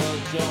said was,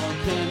 John,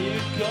 can you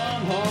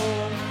come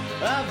home?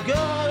 I've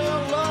got a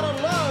lot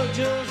of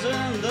lodgers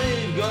and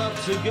they've got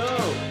to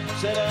go.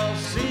 Said I'll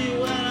see you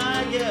when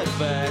I get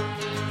back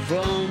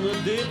from the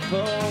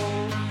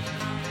depot.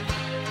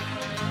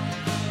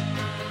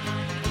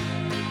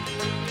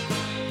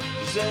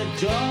 She said,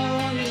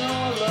 John, you know I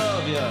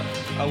love you.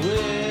 I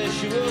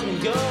wish you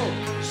wouldn't go.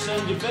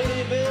 Send your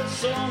babies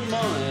some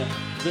money.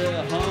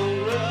 They're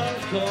hungry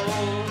and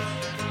cold.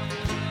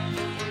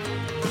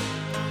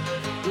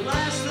 The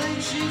last thing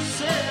she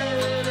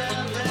said,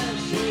 and then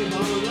she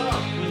hung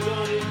up. And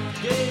Johnny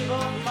gave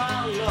up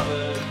my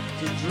lover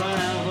to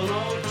drive an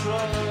old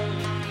truck.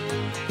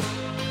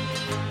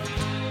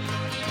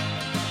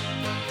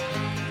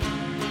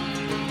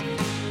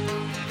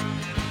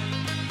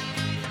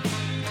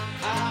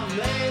 I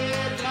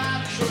made my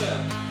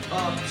trip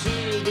up to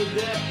the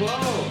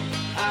depot.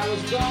 I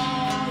was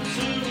gone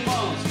 2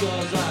 months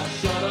 'cause I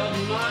shut up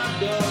my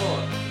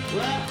door.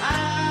 When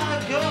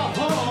I got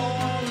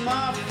home,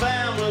 my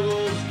family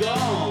was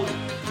gone.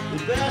 The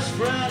best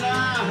friend I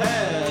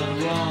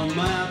had run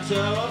my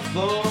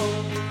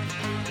telephone.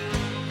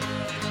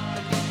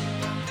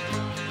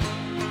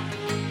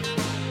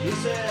 He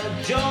said,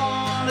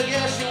 John, I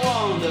guess you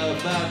wonder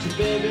about your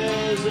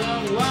babies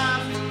and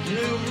wife.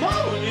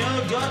 Pneumonia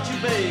got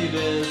your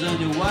babies and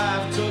your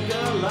wife took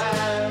her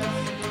life.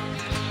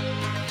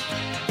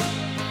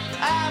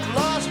 I've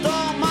lost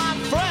all my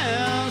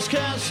friends,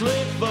 can't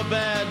sleep for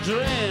bad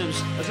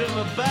dreams. I dream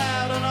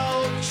about an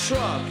old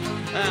truck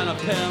and a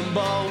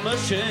pinball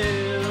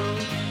machine.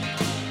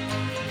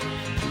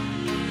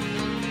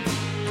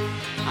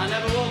 I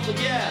never will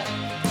forget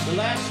the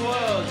last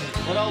words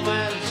that old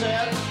man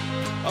said.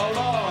 Oh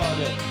Lord,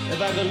 if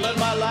I could live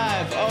my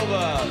life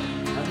over.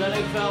 And then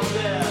he fell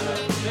dead.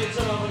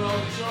 Picture of an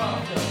old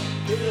truck.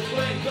 He was a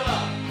quick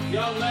up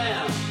young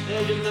man,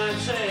 age of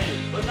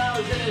 19, but now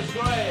he's in his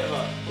grave.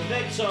 The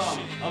victim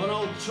of an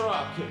old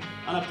truck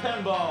and a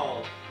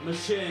pinball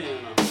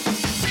machine.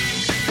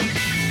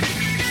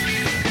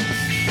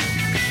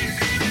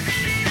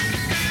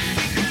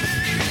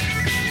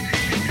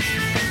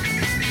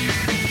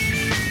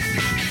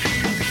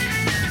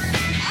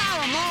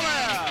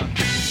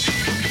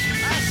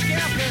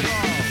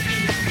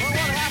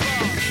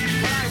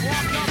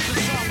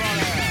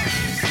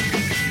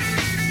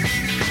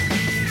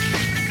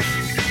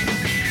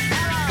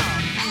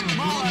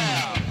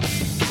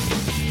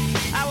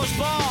 I was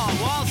born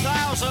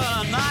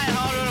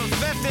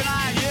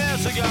 1,959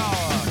 years ago.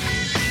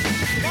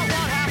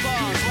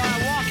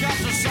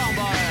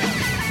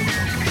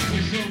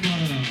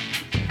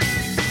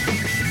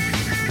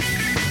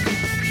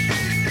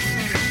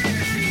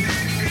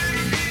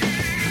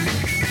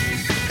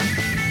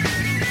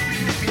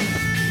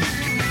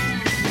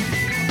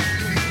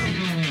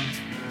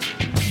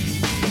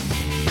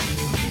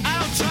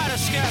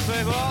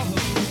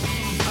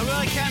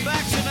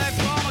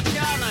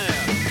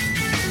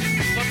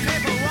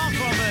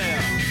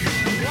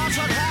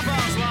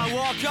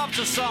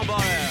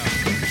 somebody.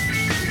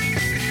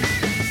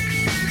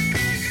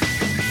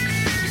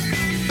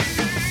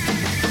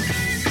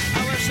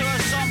 I wish there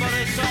was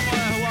somebody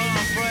somewhere who wasn't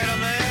afraid of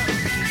me.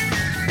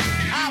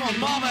 I'm a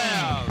mommy.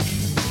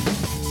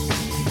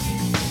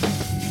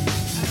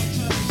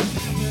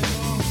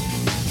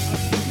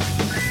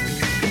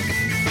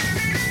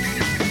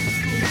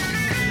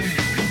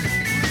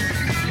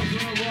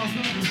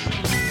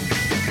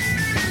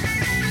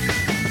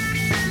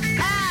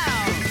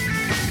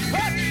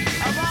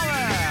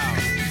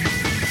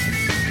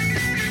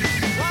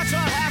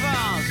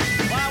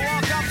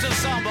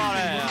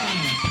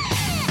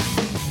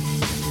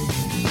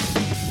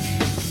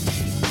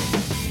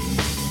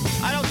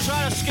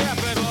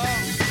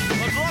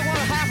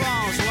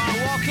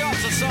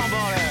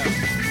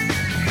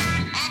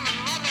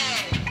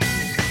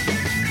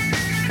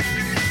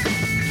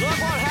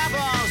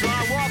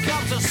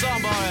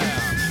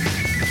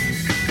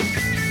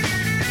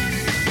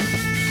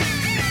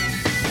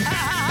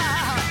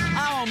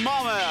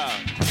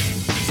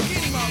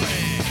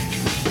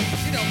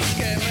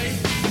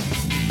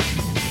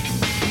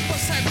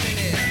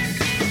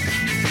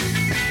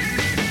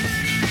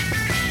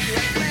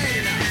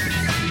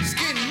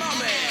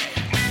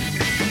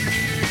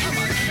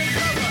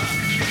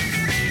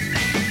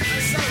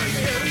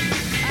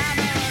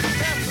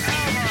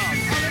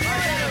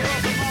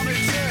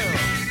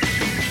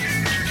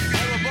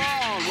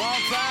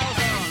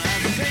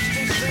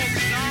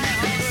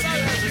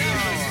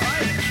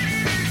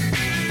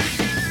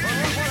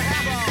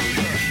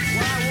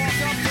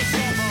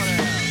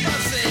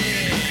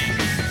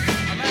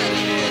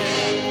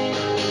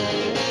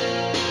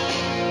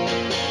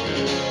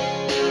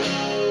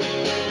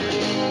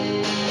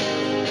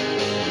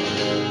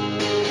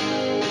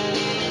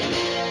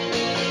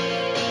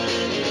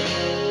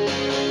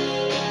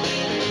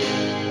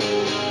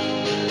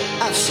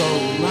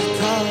 Sold my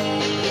car,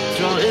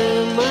 thrown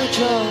in my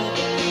jaw.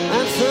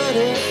 I'm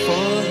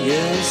 34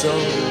 years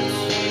old.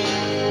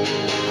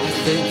 I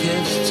think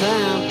it's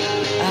time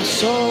I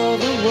saw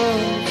the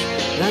world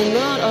and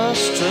not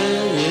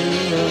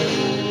Australia.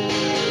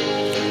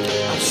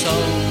 I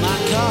sold my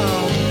car,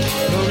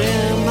 thrown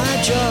in my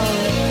jaw.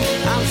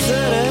 I'm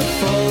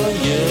 34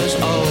 years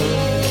old.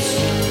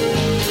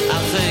 I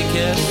think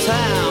it's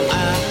time I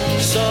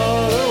saw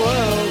the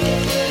world,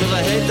 'cause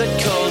I hate the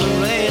cold and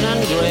rain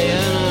and grey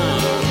and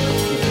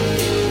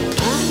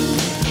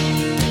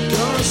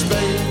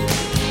Spain,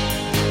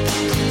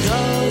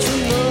 'cause a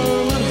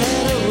woman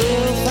had a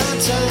real fine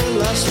time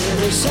last year.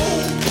 They say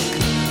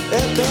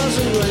it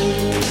doesn't rain.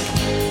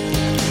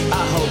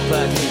 I hope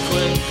I can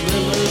quickly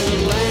learn the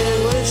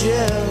language,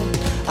 yeah.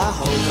 I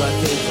hope I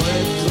can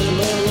quickly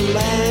learn the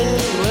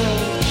language.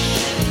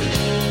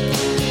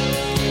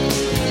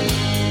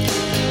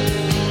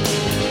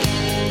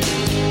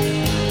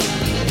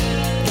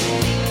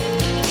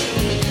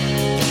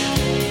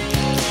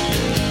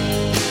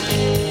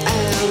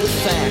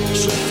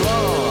 Factory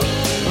floor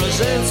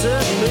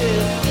presented me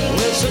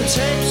with some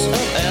tapes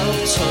of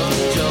Elton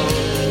John.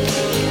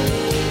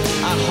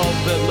 I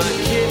hope it might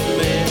keep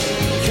me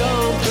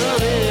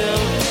company,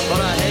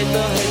 but I hate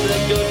the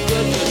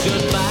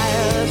good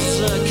vibes,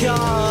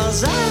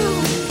 'cause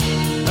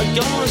I'm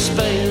going to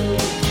Spain,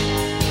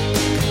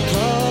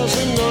 'cause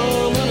a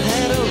Norman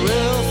had a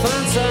real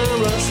fine time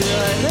last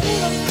year.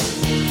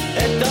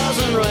 It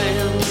doesn't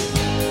rain.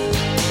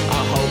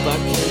 I hope I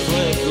can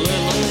quickly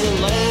learn the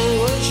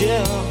language,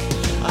 yeah.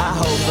 I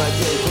hope I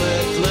can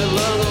quickly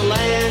learn the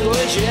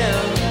language, yeah.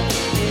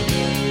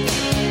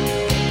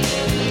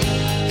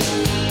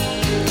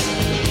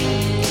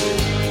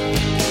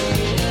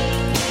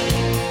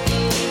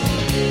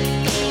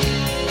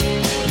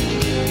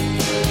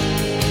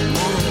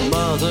 My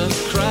mother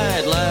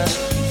cried last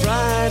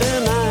Friday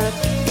night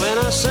when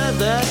I said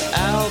that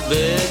I'll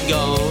be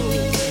gone.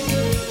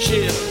 She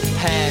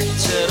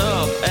packed it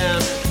up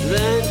and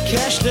then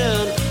cashed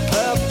in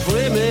her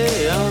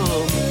premium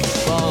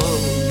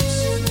bonds.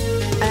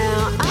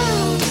 And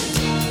I'm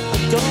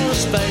going to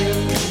Spain,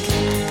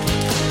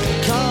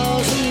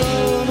 'cause a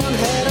woman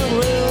had a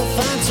real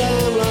fine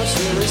time last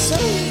year. They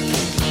say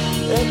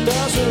it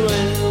doesn't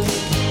rain.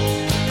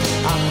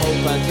 I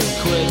hope I can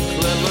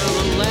quickly learn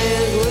the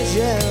language,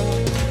 yeah.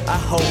 I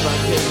hope I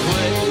can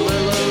quickly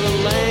learn the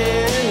language.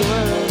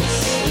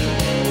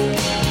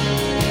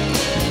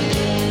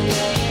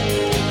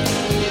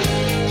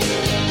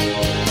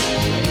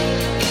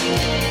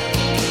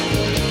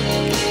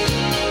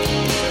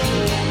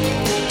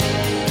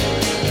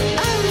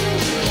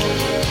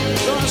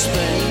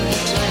 Spain,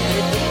 'cause I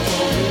hate the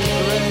cold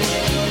and rain.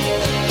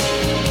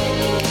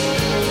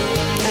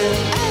 And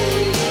I'm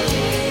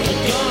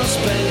going to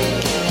Spain.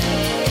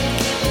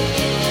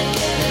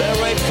 They're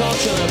rape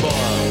culture, there,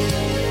 boy.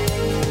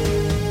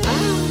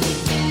 I'm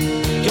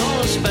going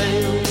to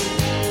Spain,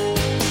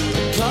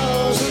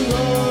 'cause a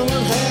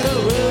woman had a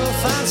real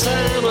fine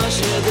time last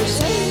year. They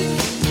say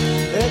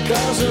it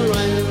doesn't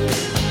rain.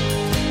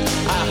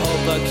 I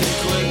hope I can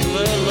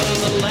quickly learn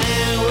the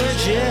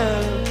language, yeah.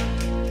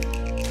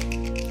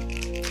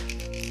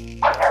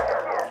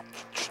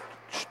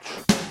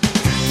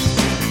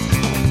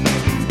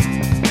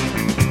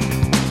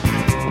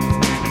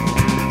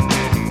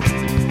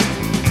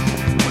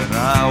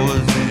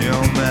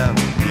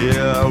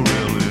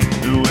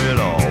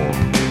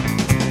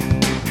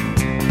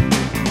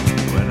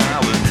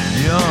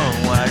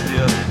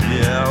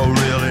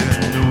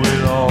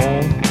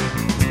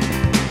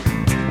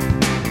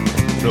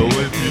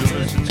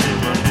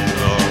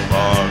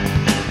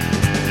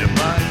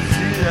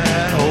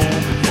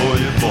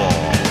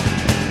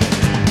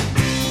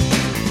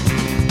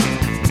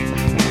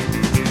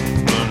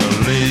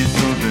 lay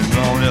something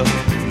on you,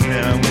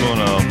 and I'm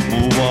gonna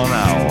move on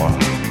out.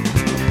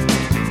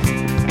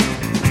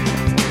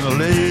 Gonna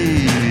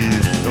lay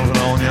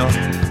something on you,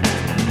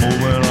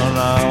 moving on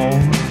out.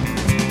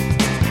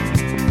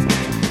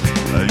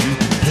 You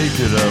can take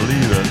it or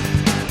leave it.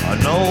 I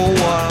know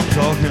what I'm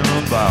talking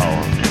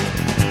about.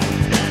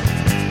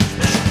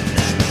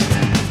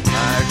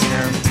 I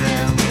can't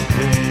stand the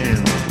pain.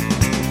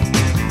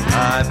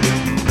 I've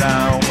been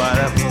down by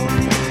that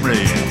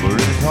rain, but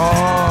it's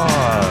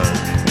hard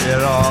to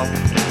get off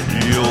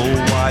the old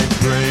white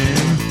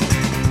train.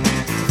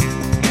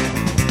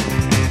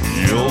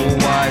 The old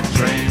white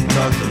train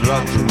costs a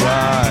lot to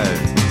ride.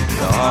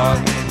 Your heart,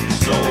 your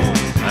soul,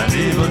 and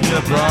even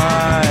your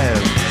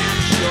pride.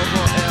 You're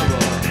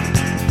forever.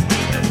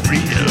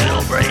 Free your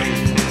little brain.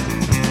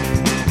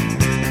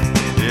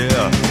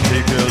 Yeah,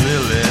 take a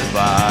little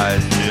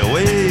advice. Stay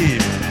away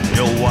from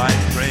your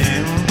white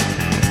train.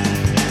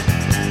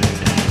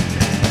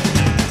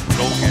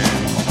 Broken.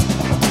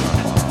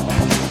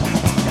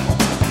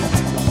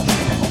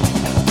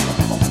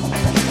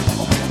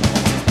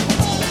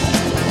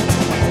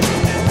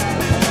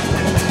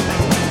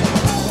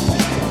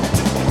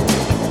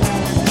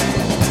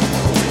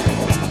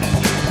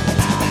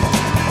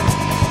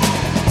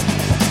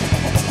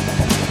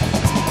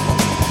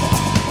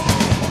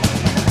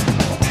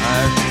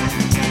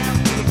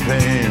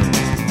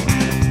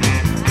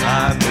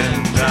 I've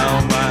been down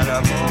by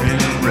that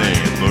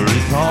rain, but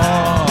it's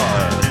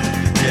hard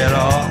to get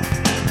off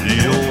the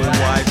old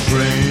white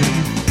train.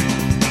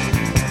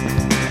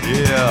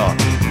 Yeah,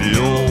 the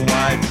old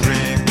white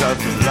train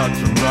costs a lot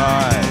to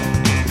ride.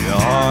 Your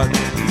heart,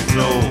 your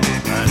soul,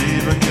 and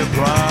even your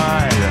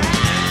pride.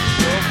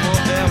 So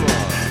forever.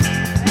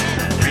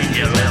 Read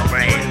your little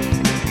brain.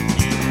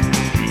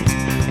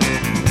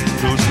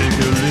 So take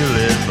a little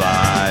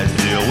advice.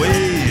 Stay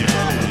away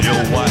from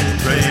your white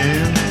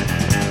train.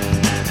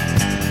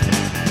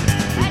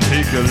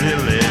 Take a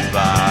little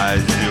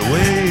advice. Stay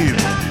away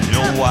from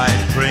your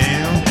white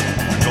train.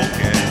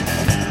 Broken,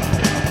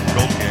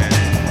 broken,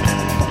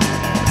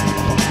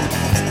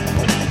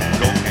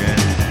 broken,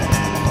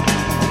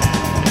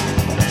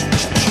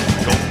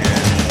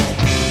 broken.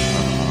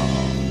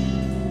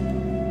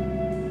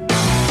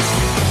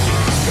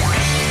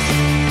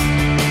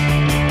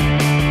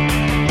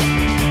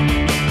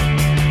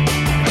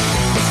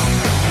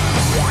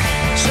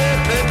 See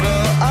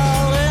people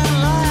all in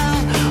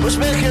line, was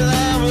making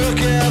them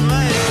look at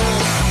me.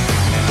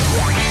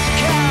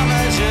 Can't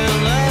imagine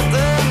that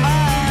their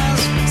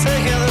minds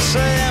thinking the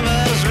same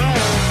as me.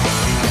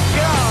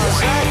 'Cause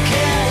I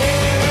can't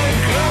hear the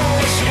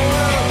growing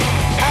squirrel.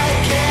 I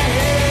can't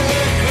hear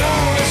the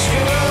growing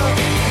squirrel.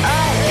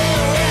 I hear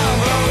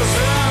rainbows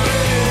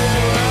running.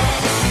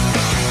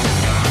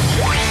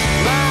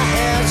 My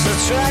head's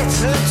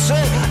attracted to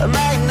a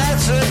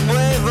magnetic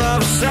wave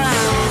of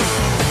sound.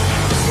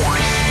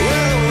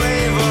 With a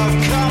wave of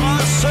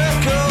common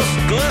circles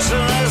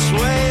glisten its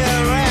way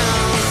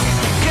around.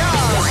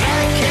 'Cause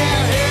I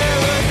can't hear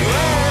the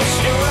grass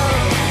squirrel.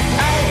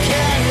 I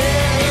can't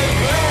hear the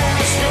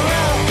grass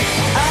squirrel.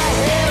 I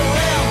hear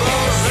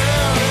rainbows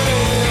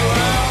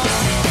everywhere.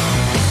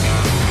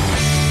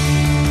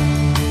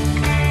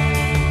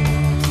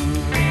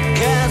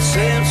 Can't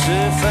seem to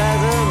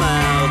fathom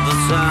out the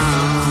time.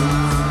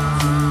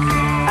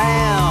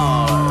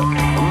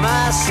 And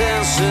my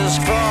senses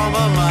form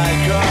a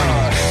micro.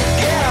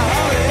 Get a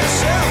hold of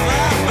yourself,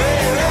 my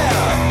baby.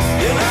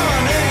 You know I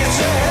need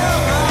to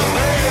help, my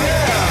baby.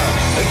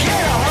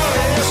 Get a hold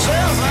of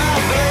yourself, my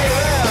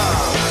baby.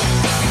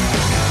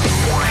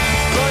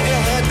 Put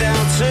your head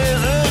down to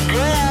the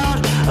ground.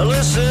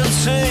 Listen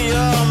to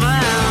your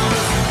mouth.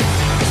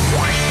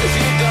 If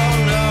you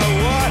don't know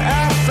what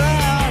I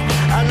found,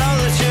 I know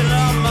that you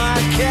know my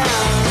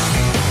count.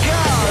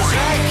 'Cause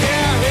I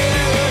can't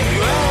hear the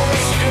grass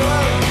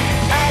squirrel.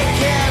 I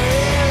can't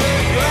hear the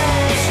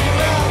grass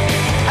squirrel.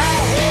 I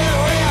hear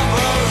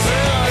rainbows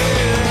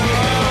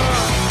everywhere.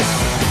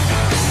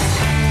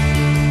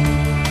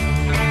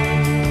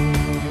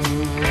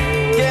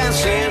 Can't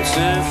seem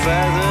to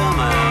fathom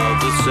out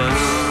the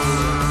sound.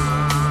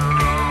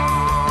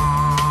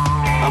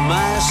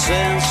 My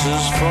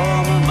senses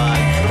form a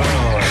micro.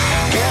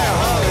 Get a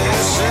hold of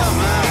yourself,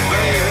 my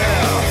baby.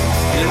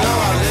 You know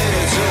I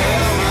need to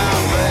help, my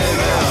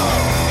baby.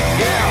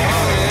 Get a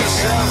hold of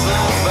yourself,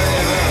 my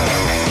baby.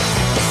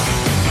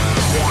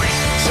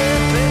 See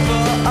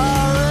people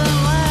all in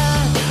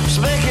line, just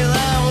making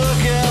them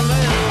look at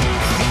me.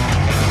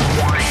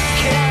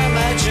 Can't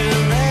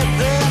imagine that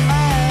their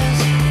minds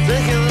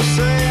thinking the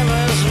same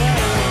as me.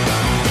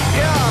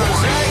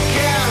 'Cause I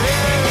can't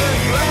hear the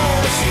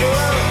grass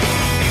squirrel.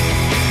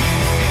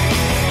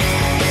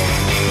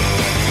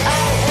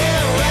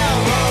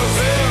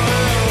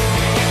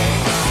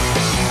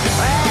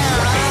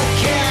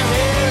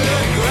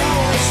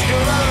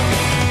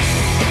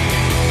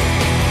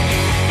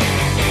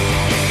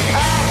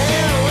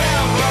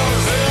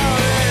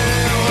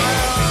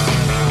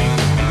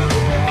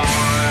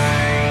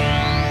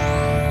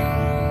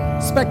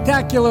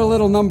 spectacular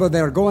little number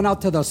there going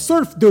out to the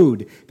Surf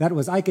Dude. That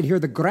was I Could Hear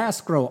the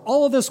Grass Grow.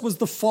 All of this was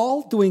The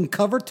Fall doing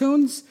cover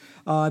tunes.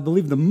 I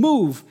believe The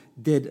Move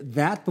did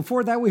that.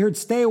 Before that, we heard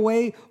Stay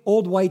Away,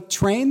 Old White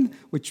Train,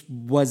 which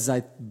was,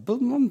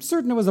 I'm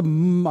certain it was a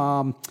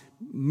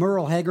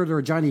Merle Haggard or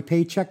a Johnny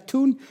Paycheck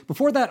tune.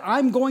 Before that,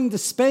 I'm Going to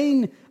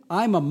Spain,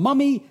 I'm a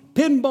Mummy,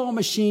 Pinball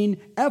Machine,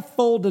 F.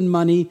 Foldin'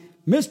 Money,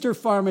 Mr.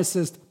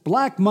 Pharmacist,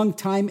 Black Monk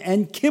Time,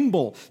 and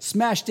Kimball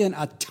smashed in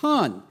a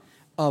ton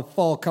of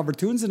fall cover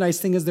tunes. The nice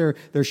thing is they're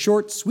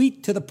short,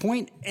 sweet, to the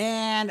point,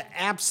 and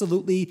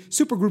absolutely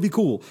super groovy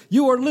cool.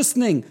 You are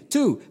listening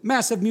to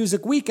Massive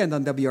Music Weekend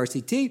on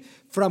WRCT.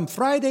 From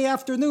Friday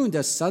afternoon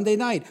to Sunday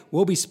night,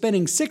 we'll be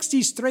spinning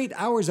 60 straight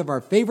hours of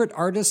our favorite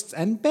artists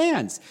and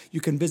bands.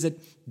 You can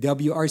visit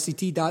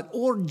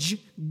WRCT.org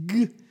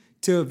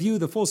to view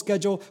the full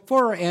schedule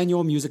for our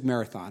annual music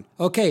marathon.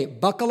 Okay,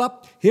 buckle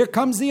up. Here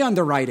comes the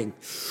underwriting.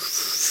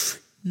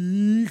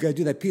 You gotta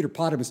do that Peter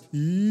Potamus.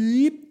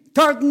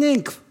 Tartan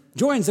Inc.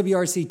 joins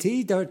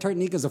WRCT. Tartan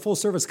Inc. is a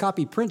full-service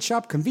copy print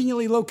shop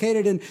conveniently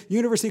located in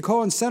University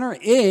Collins Center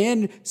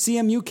in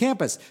CMU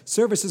campus.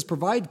 Services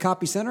provide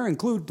copy center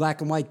include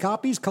black and white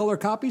copies, color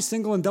copies,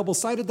 single and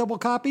double-sided double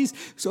copies,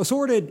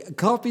 assorted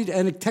copied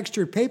and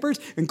textured papers,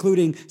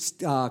 including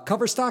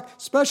cover stock,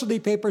 specialty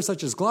papers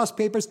such as gloss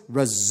papers,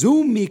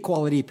 Razumi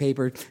quality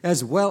paper,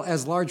 as well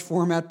as large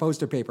format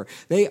poster paper.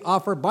 They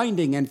offer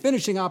binding and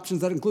finishing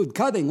options that include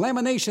cutting,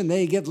 lamination,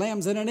 they get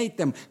laminate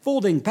them,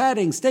 folding,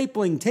 padding,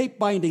 stapling, tape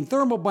binding,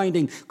 thermal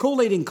binding,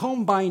 collating,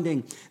 comb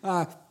binding,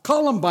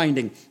 column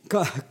binding,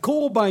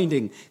 coal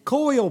binding,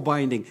 coil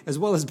binding, as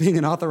well as being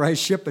an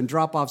authorized ship and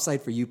drop-off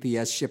site for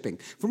UPS shipping.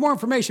 For more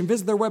information,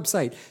 visit their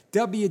website,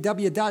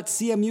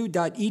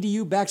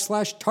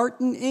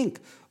 www.cmu.edu/Tartan Inc.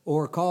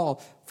 or call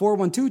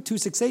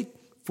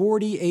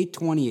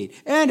 412-268-4828.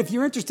 And if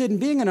you're interested in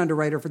being an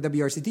underwriter for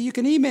WRCT, you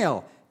can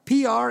email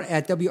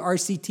pr@wrct.org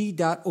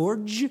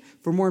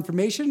for more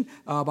information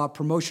about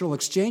promotional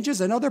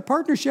exchanges and other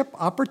partnership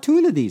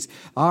opportunities.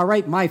 All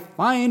right, my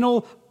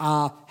final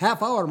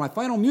half hour, my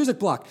final music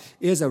block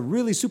is a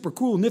really super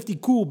cool, nifty,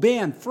 cool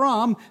band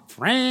from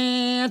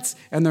France,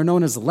 and they're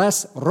known as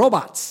Les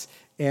Robots.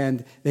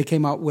 And they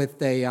came out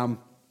with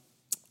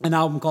an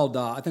album called,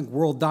 I think,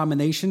 World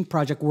Domination,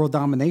 Project World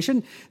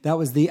Domination. That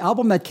was the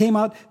album that came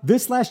out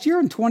this last year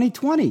in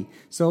 2020.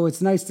 So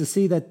it's nice to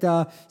see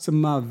that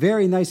some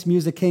very nice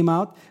music came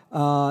out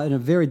in a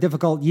very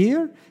difficult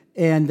year.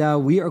 And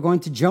we are going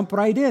to jump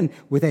right in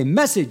with a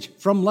message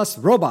from Les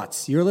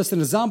Robots. You're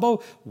listening to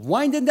Zombo,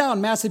 winding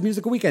down Massive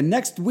Music Weekend.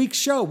 Next week's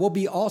show will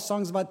be all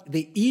songs about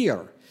the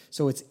ear.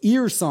 So it's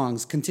ear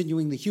songs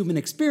continuing the human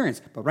experience.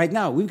 But right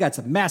now, we've got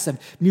some Massive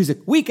Music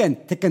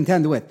Weekend to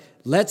contend with.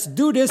 Let's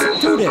do this,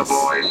 do this. This is the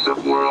voice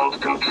of world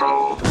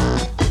control.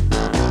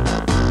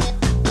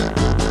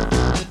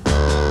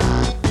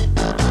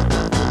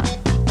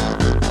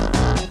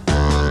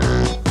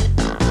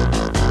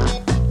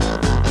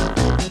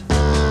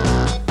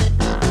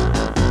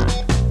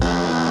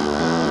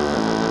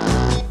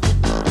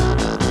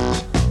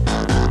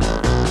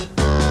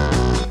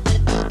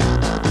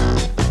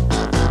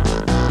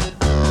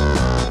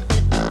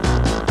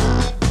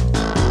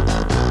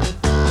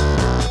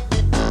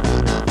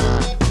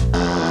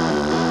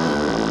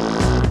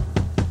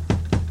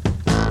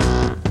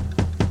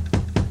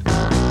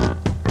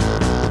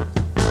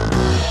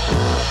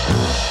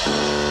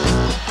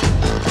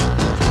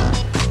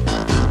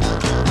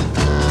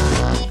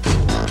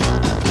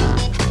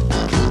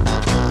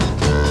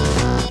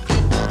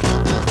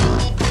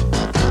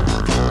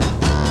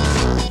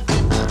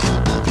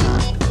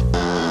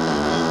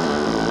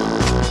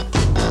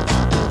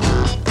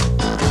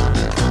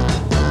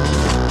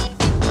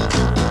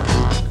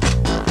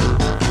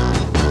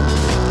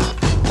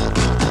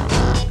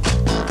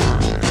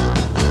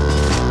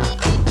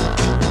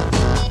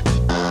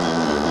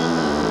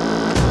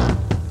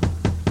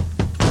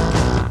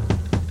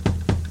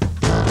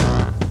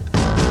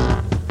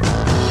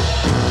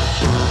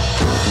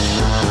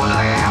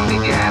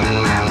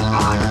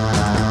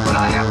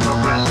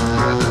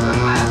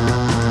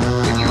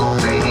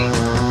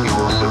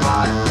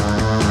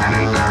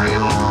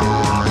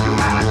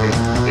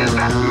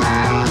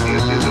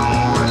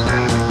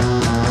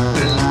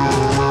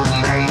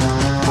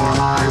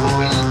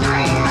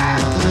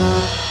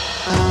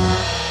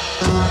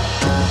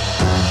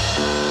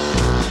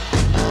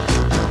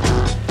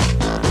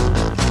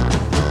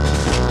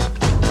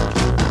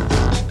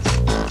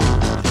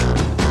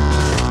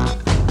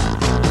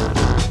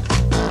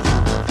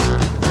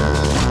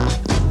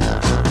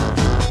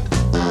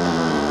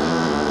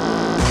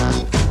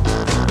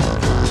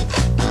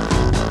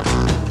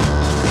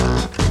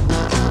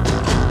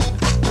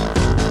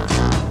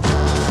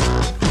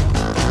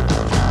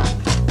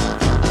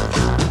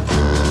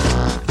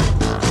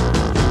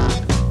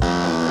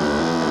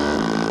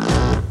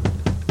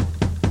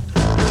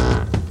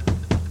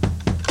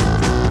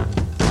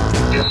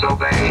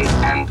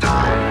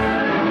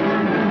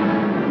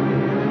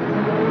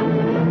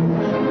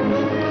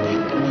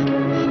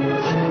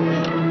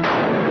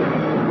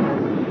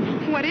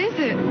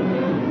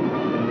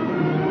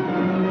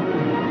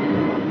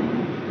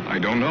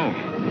 don't know.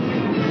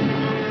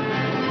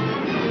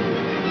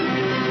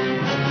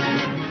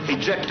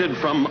 Ejected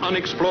from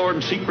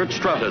unexplored secret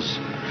stratus,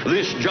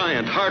 this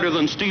giant,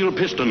 harder-than-steel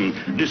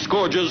piston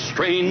disgorges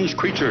strange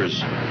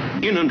creatures,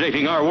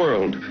 inundating our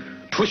world,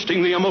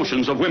 twisting the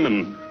emotions of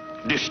women,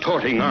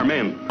 distorting our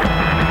men.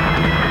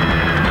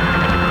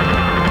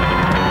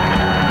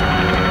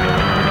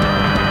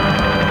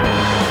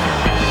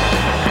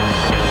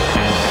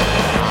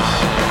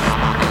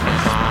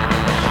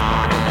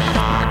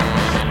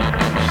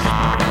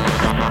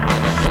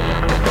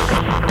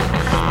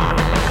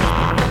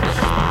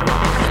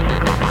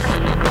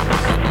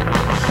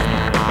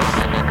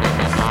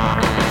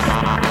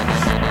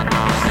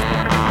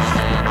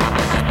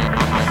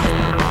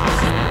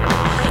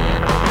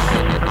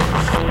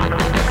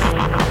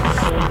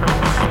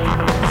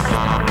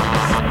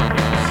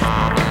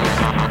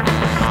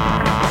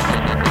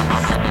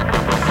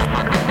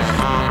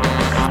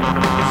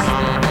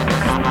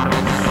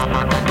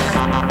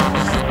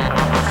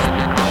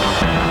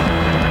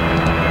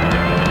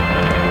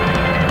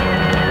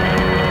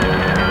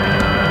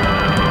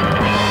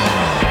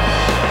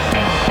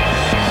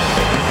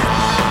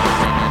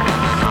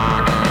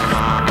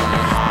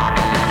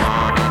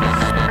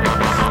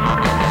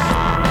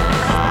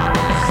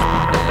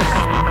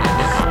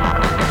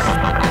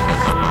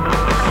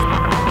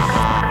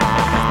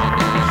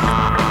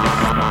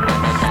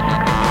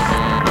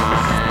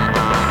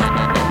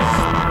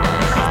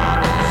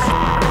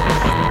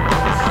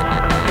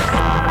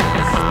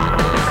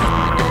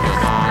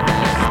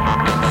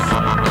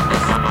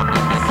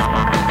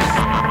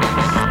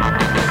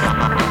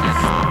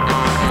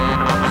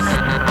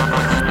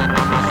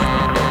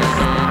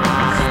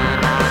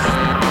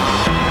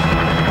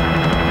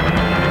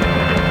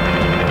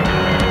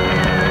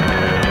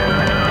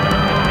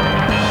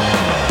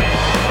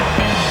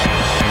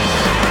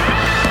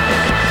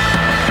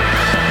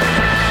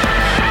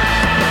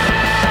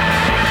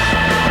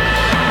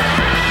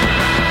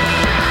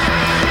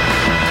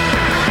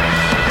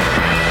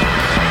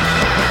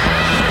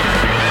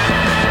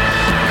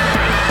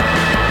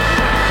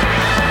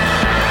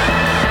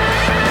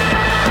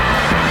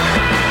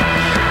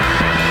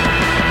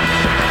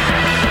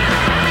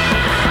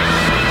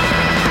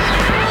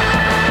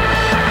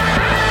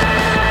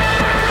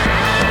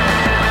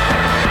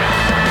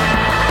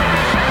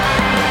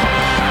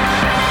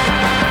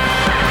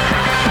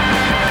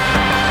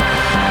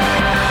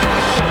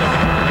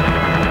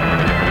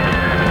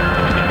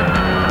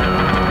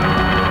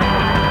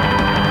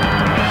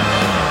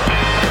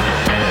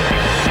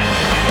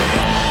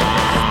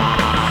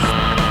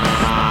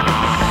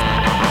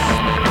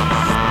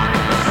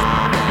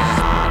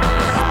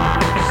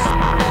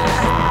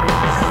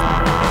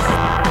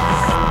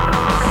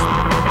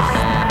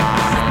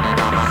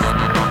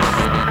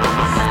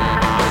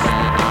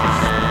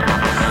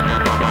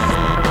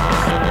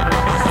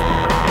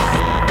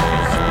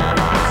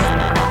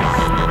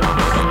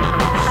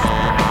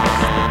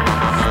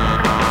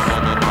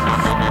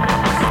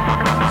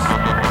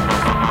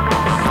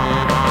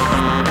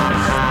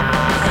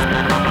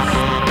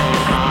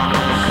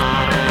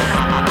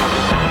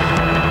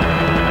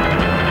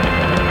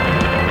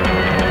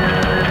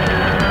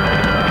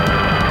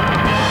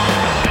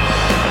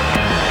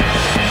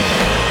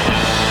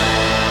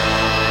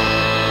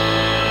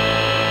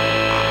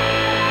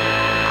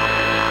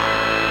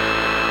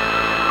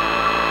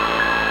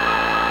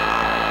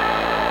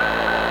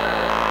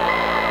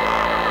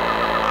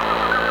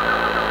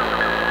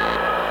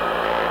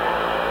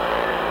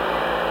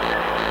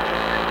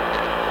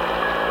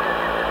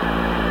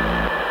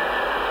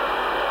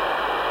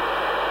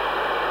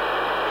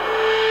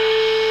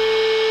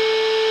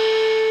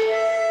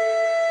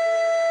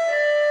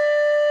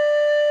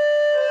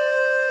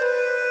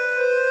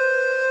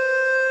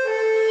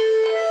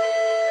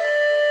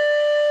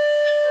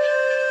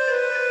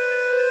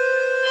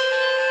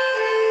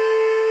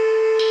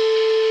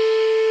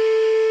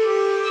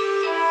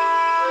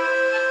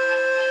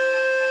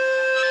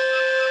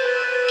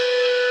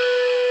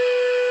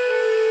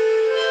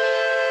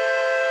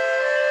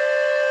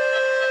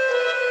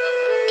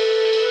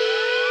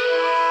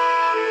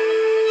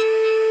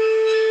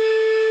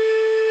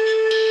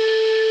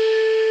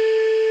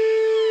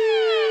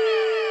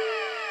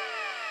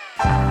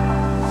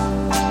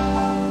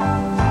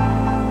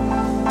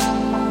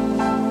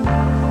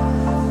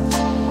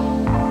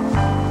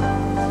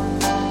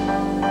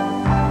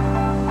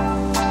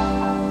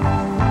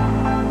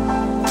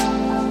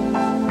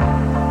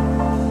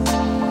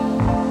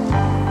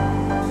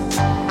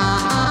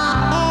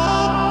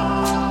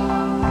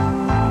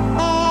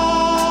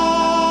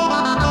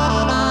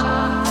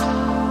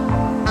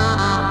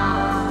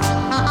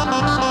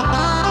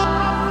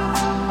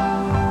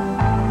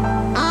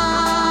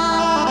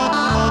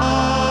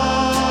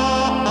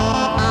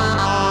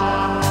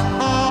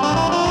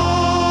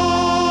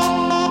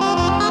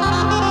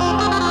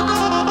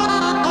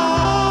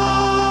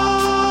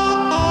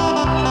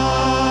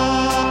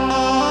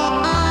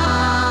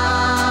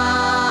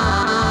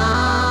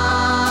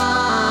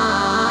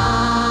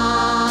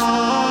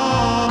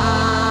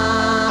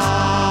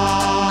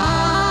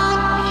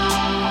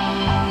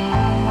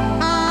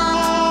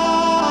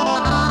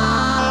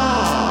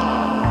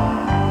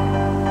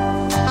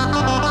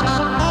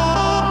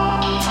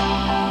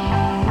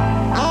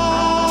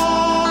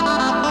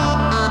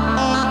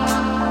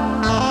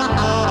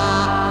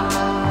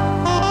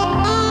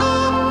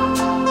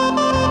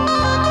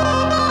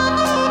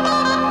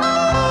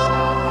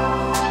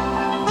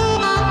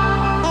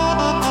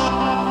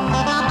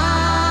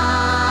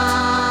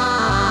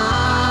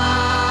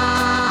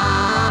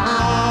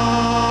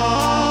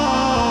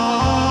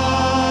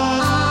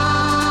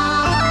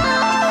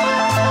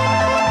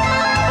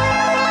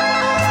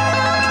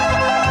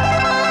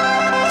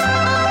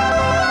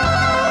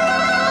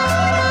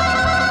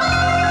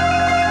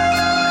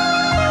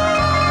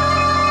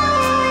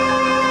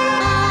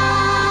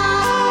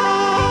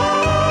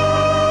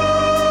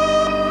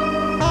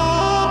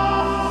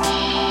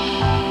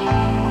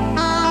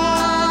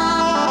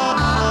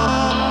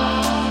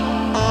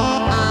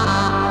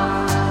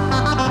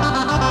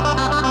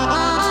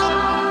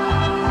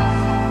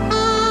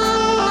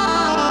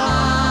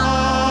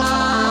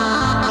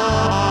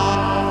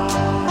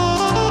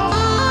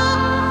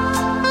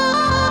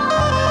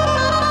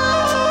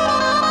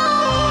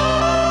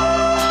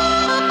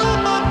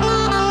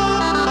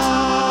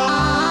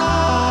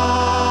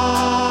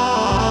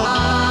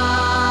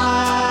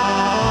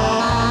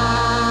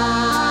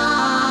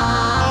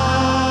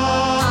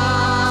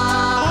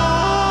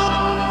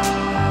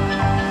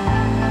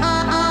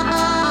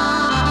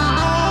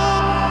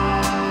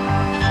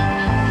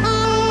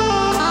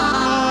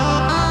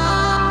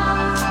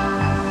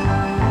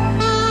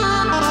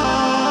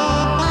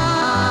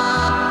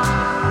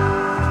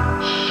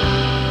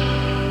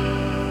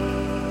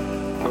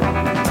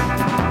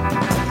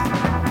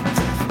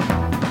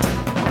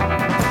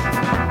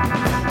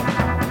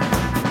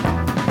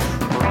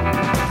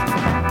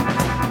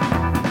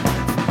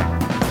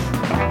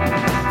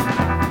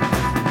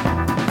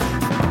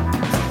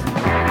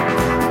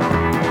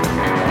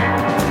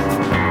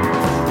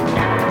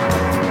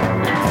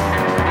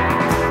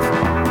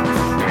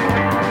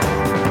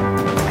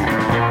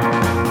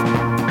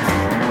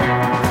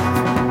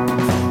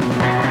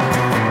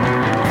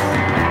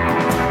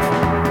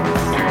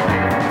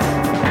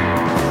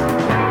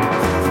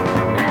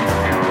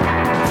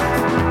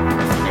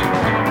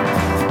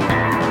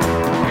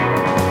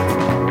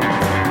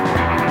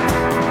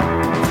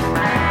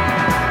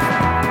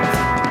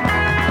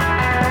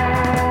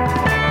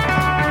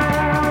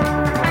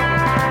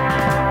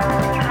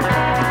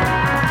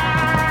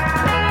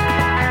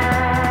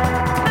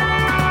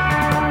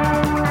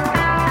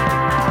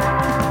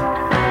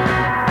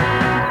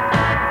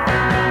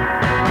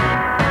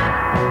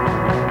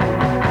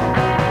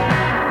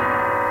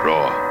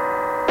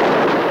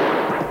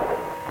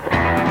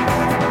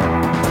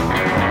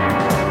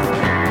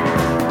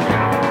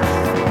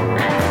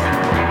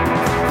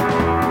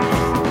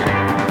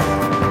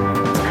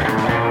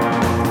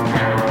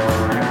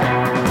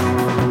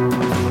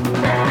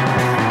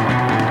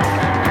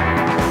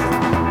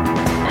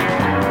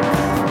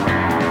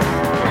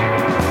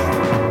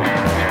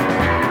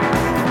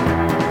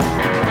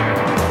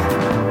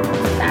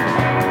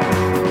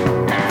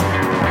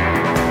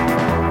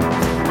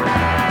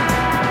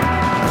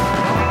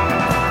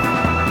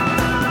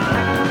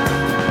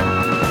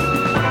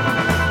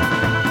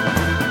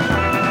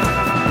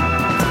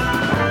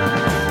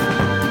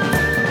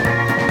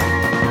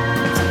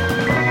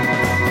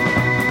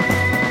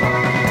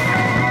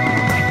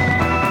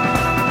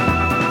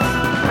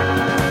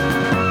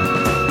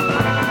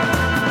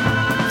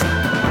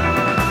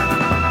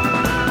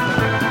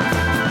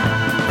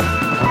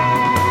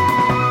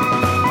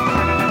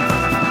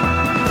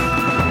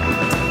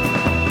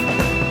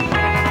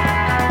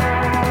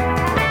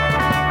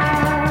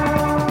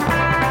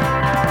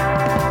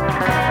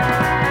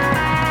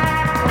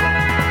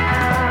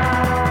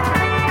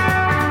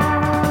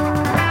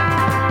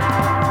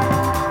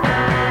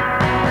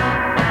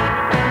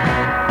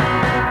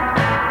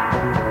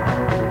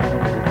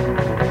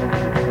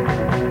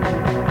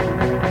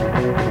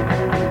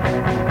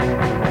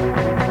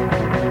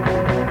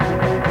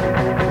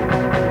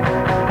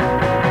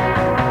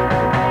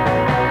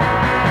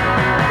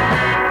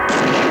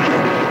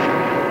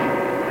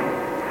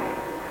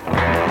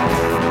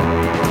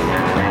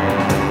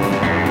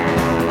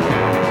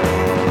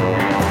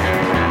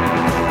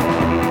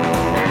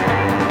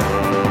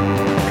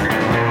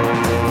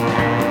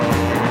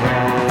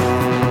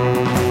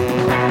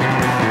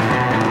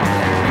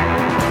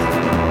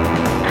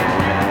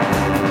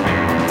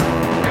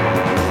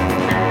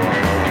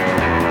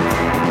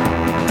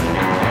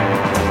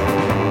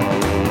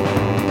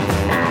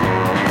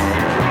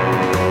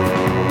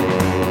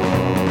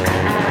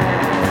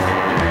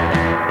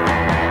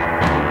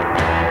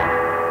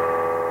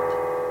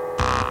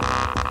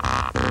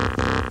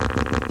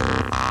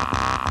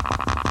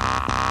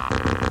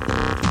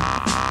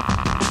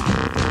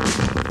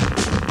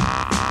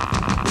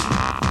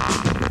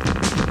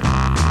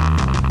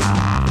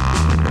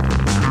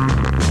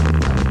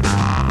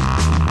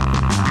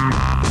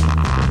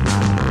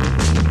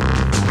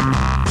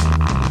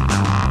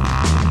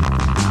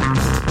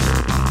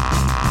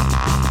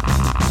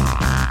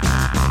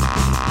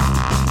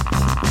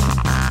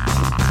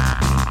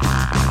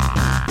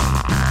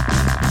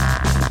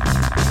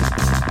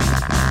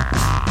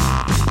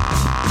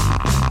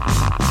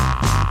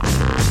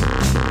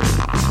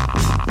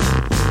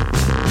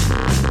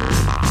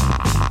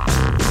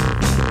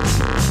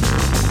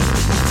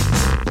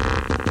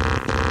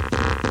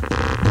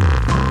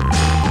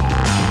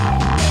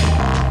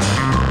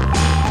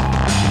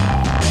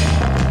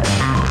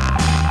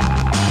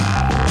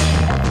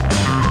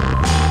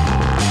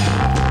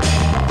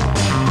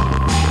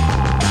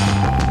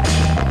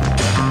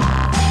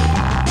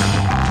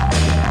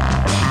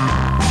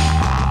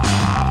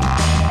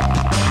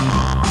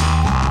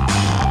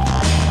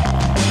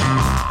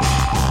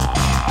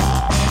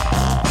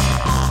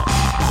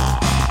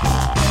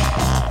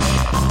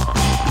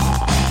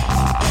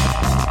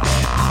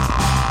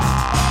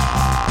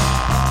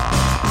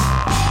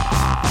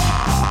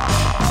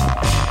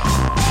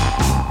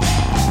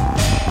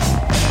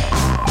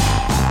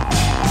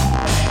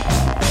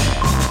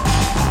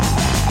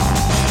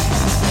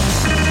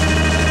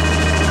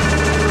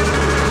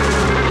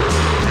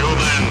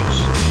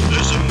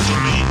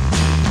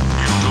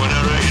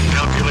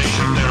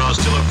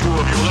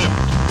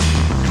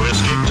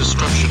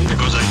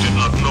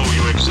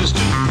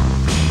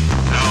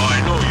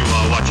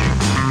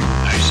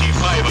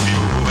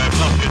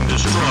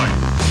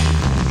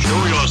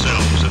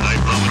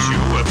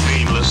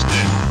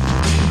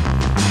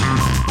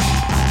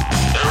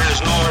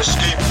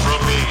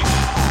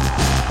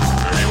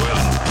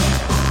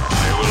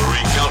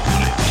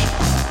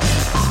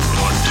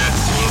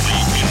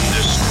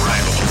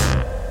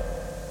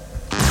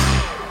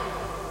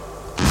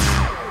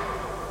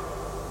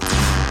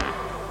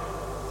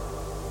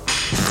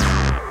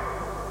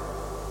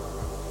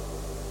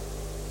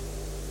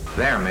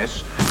 There,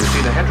 miss. You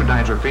see, the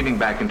heterodynes are feeding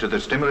back into the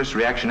stimulus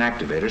reaction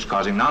activators,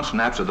 causing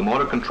non-snaps of the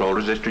motor control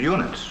resistor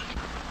units.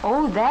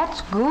 Oh,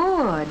 that's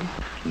good.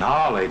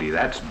 No, lady,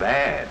 that's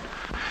bad.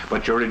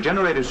 But your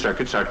regenerative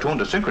circuits are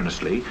tuned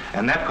asynchronously,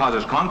 and that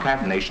causes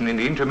concatenation in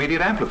the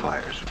intermediate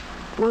amplifiers.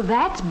 Well,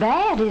 that's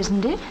bad,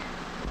 isn't it?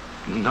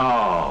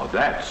 No,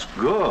 that's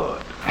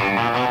good.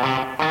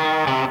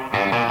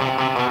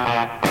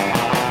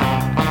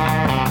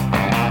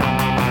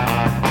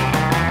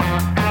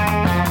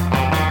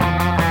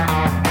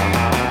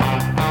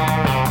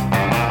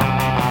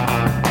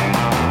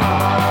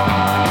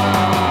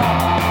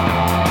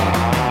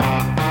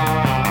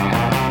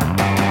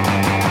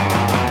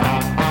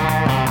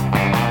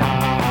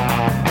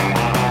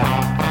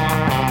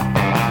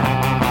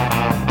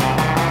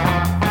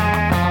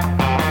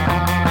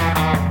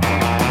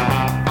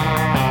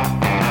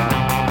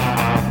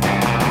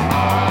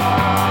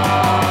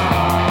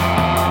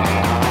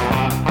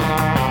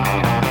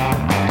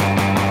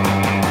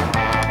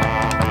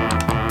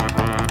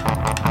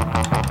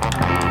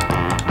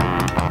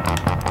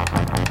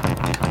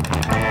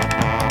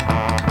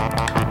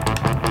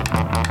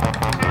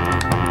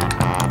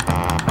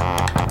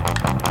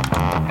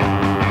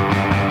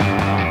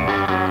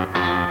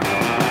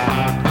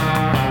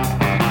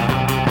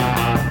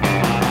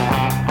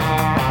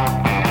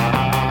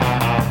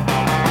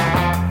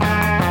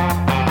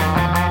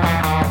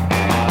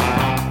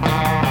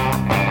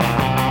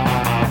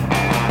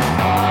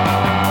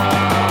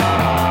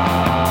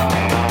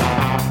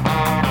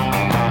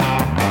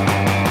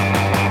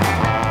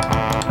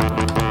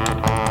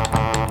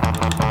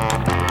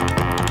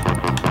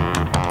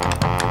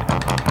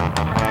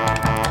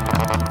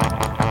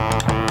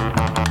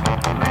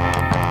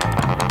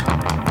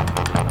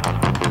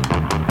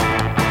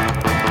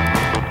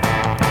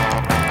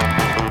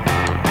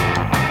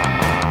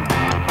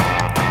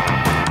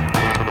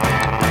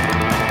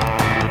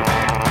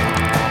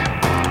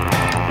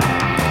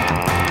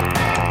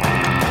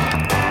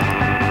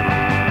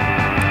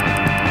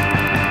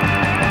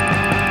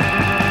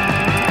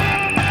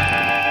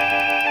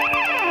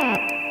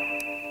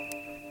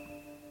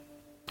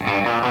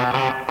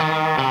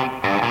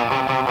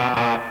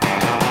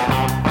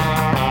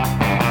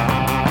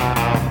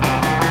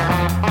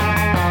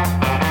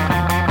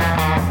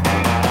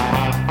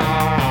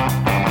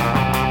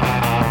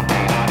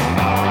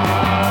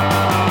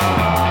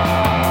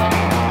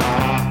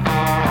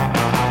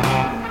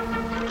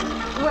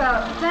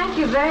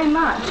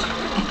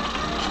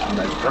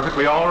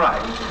 Perfectly all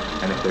right.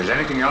 And if there's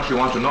anything else you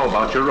want to know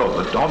about your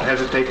robot, don't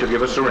hesitate to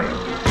give us a ring.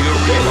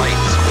 Fury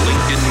lights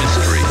blink in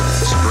mystery.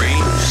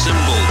 Strange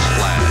symbols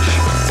flash.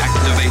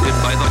 Activated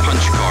by the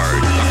punch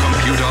card, the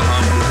computer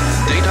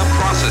data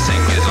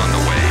processing is on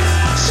the way,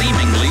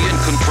 seemingly in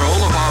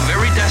control of our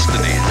very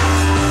destinies.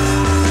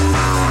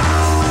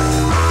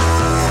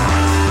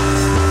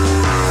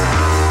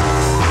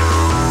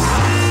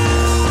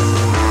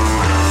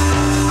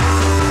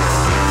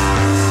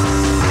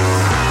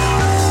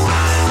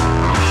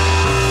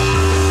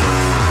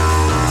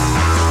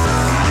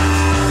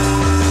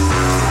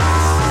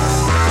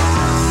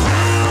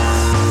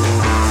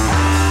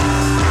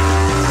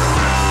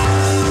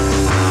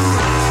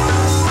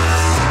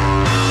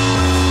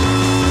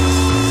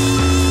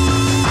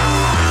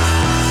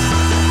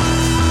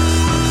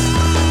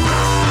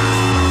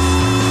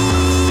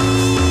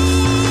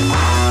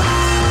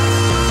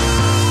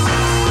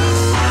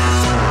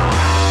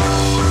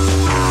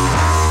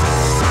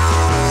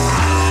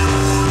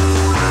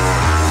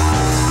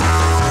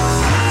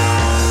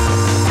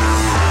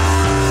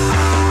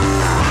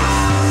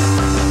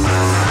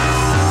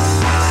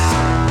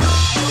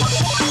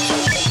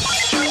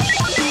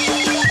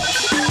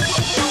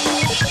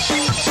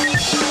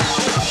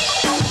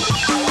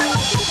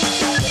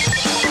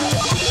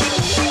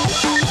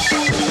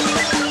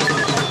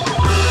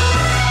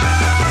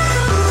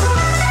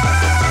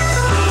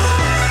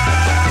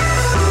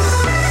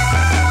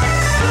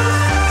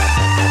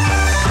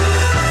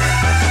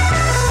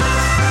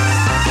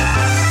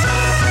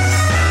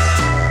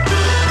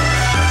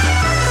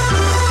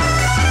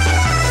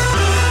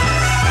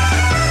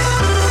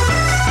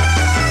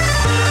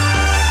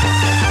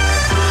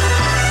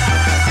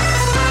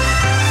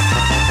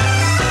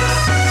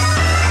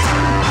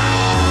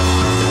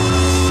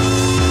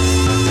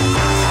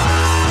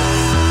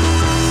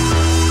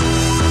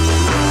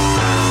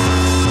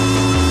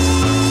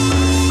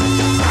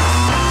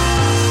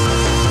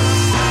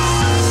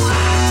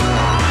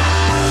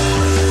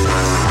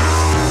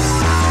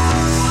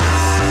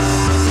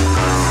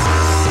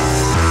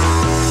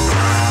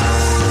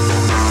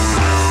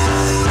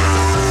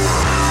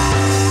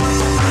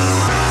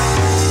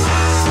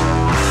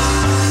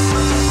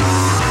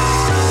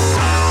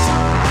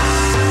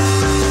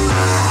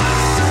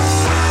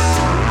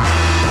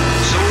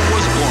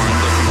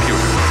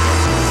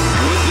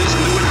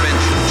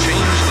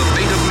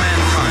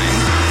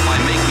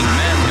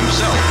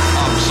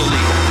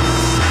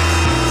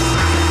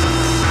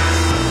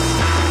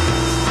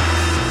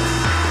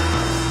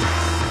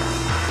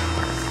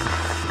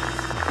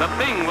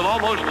 thing with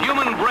almost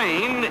human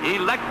brain,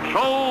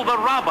 Electro the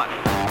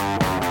Robot.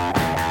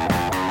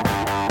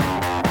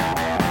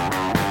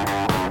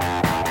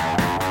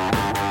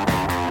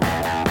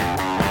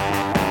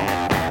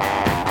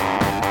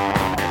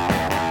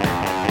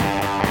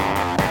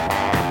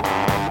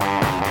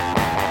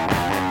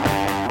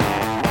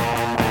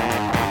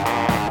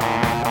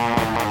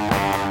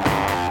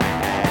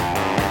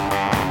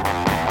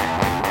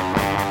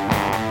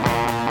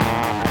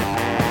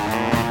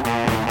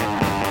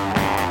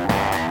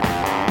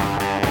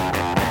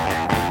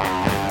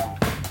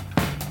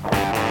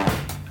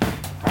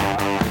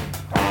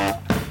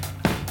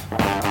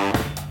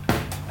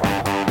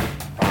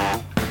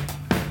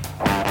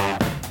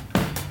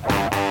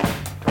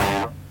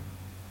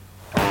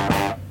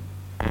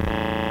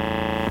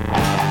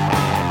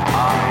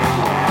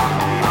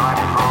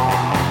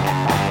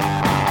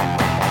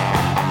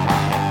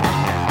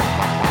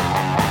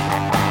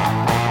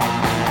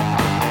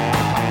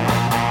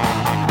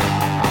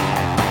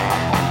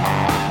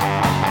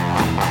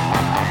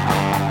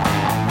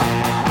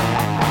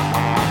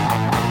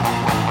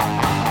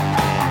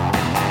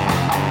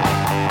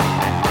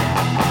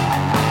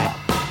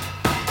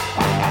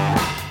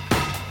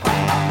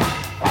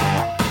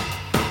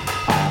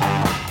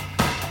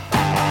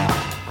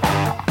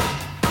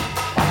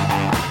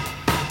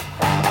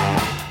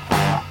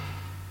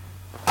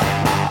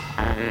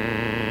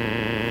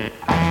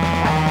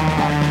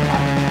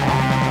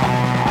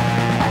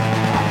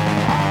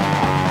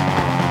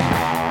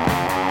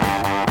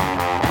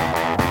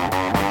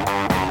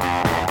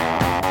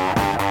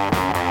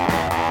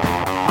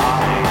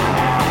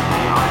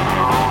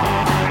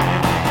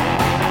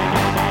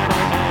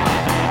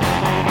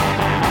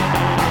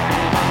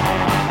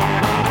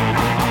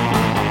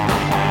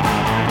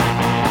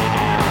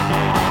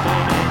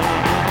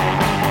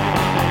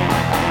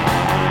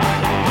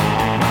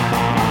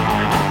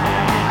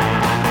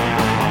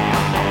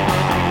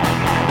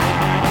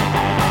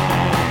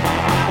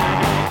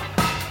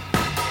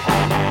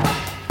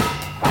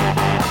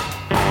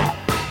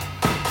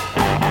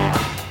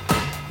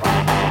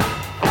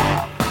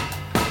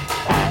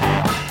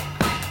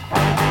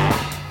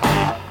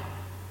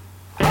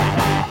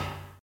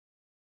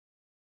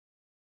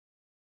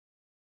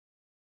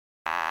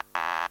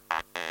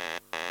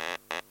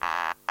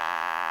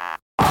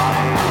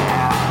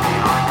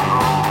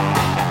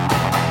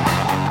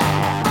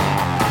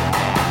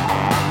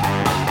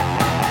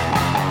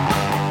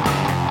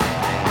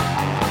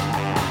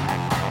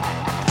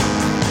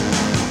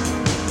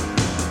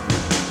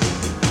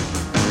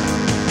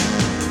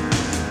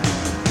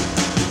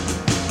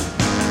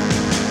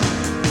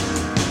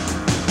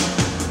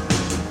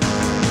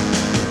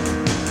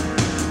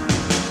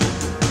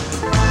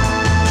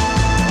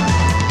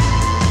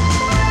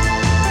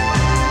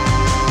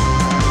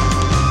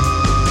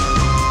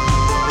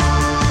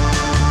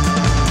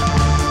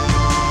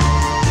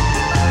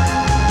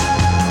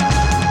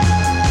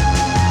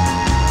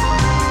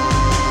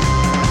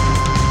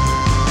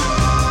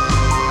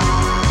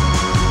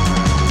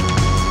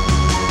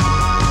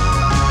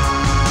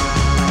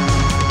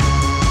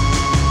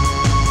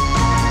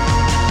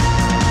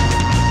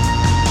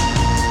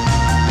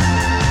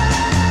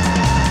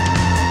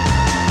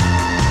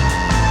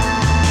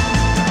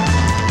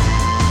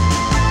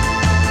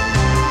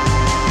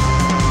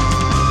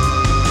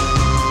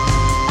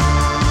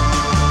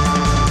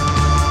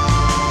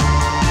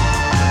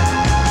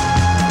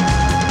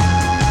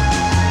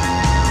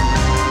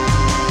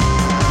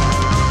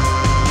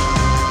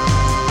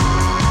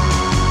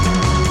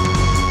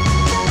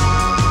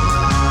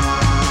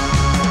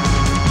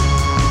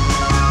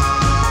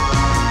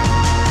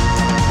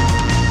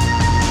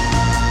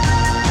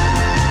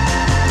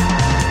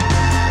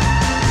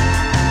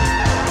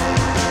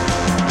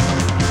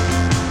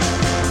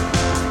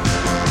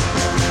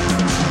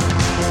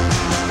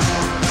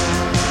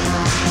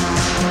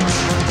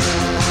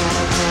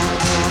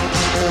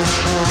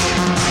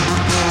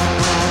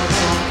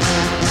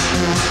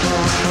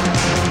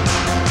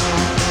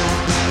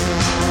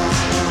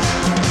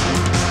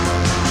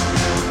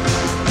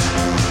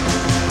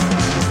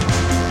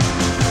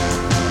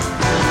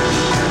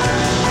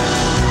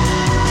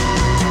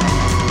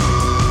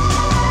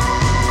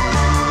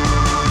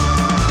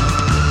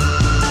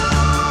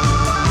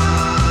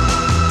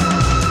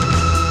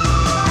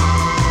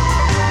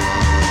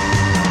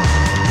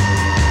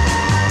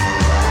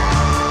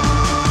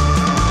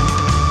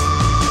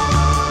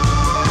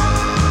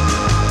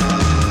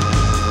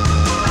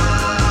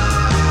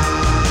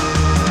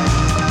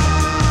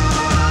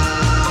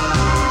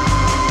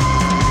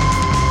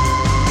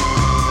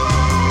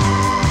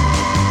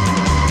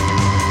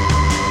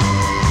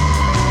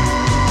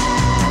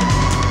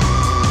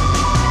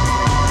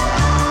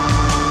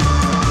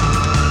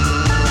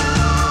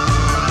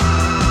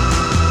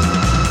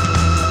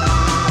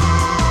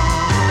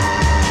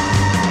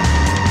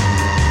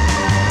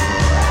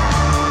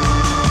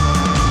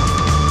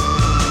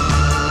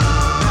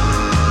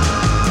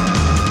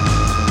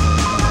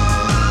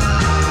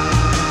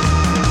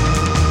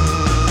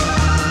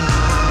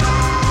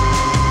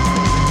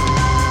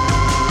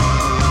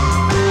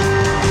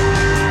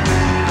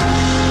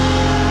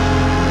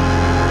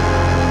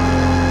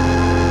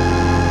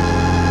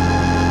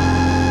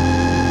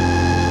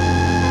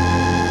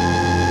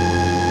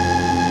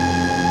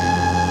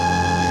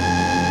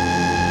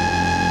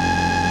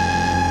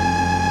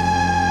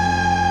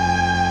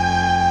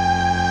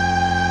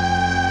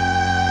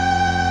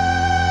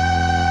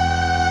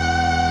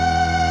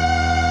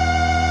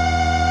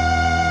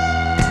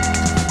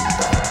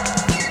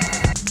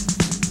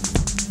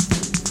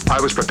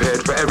 I was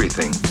prepared for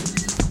everything,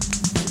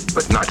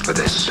 but not for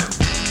this.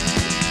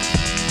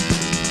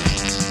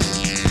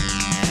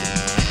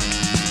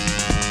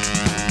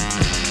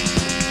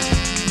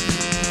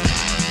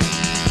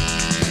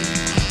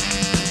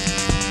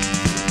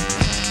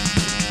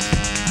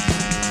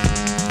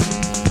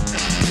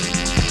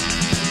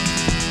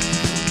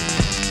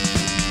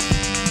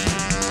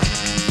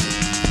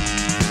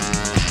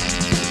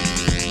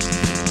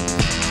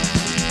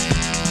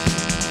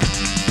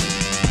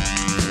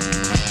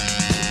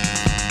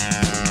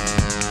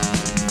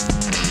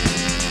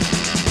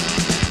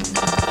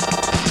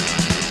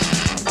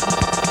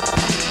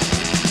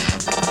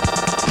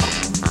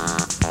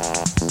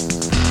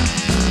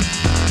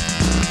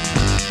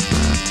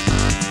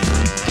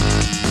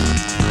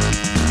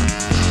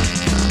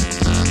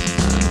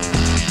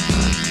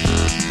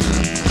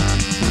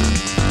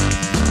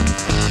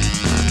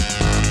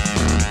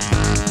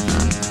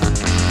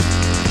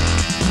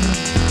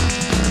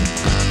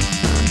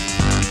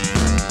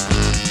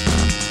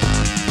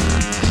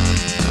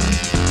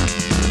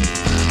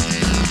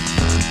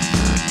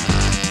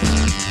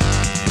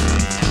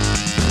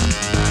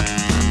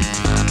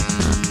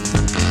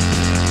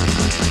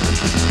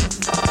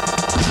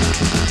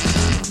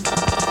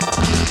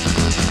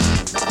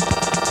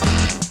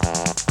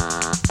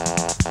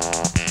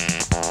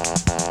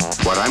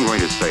 I'm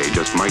going to say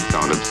just might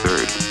sound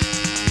absurd,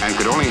 and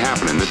could only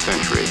happen in this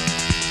century.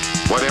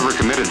 Whatever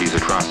committed these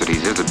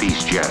atrocities is a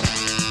beast, yes,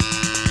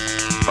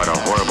 but a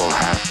horrible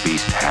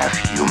half-beast,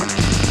 half-human.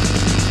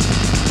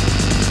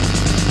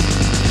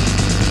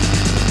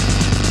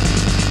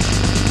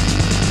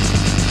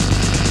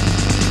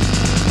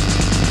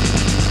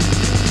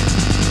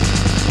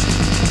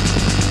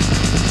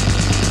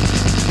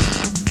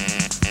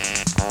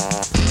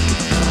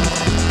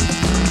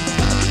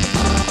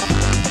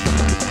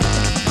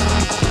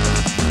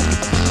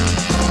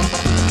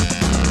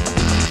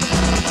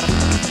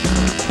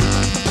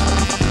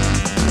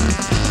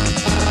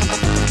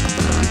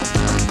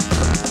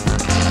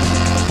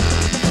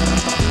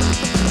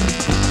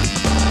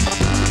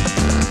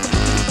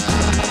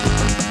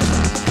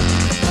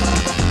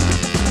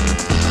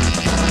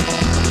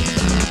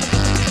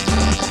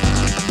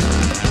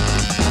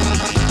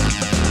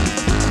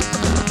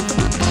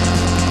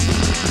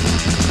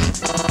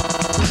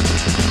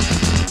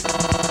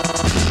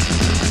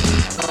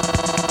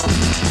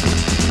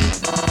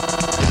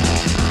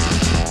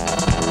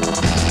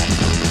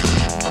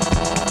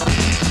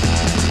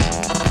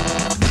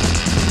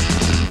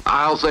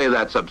 I'll say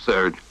that's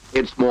absurd.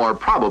 It's more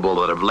probable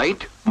that of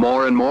late,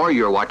 more and more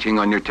you're watching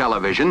on your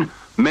television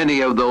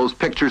many of those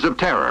pictures of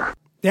terror.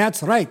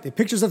 That's right, the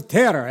pictures of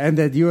terror, and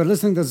that you are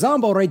listening to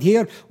Zombo right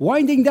here,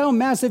 winding down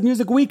Massive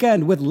Music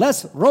Weekend with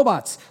Less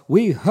Robots.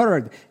 We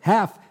heard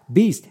Half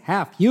Beast,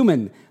 Half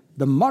Human,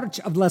 The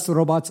March of Less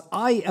Robots,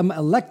 I Am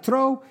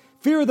Electro,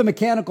 Fear the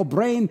Mechanical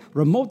Brain,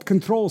 Remote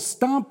Control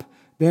Stomp.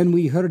 Then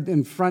we heard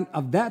in front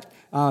of that,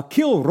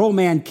 Kill,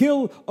 Roman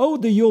Kill,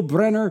 Ode to Yul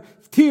Brenner,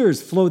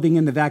 Tears Floating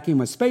in the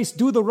Vacuum of Space,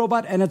 Do the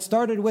Robot, and it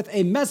started with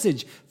a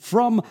message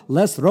from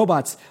Less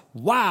Robots.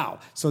 Wow.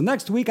 So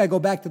next week I go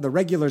back to the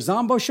regular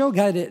Zombo show,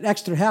 got an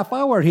extra half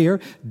hour here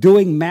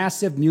doing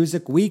Massive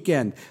Music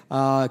Weekend.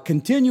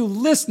 Continue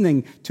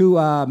listening to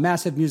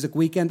Massive Music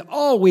Weekend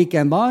all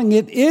weekend long.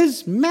 It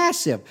is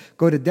massive.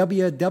 Go to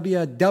www.wrct.org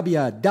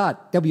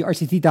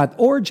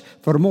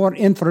for more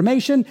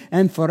information.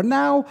 And for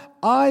now,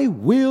 I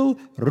will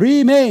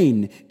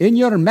remain in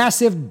your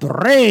massive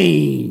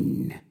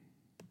brain.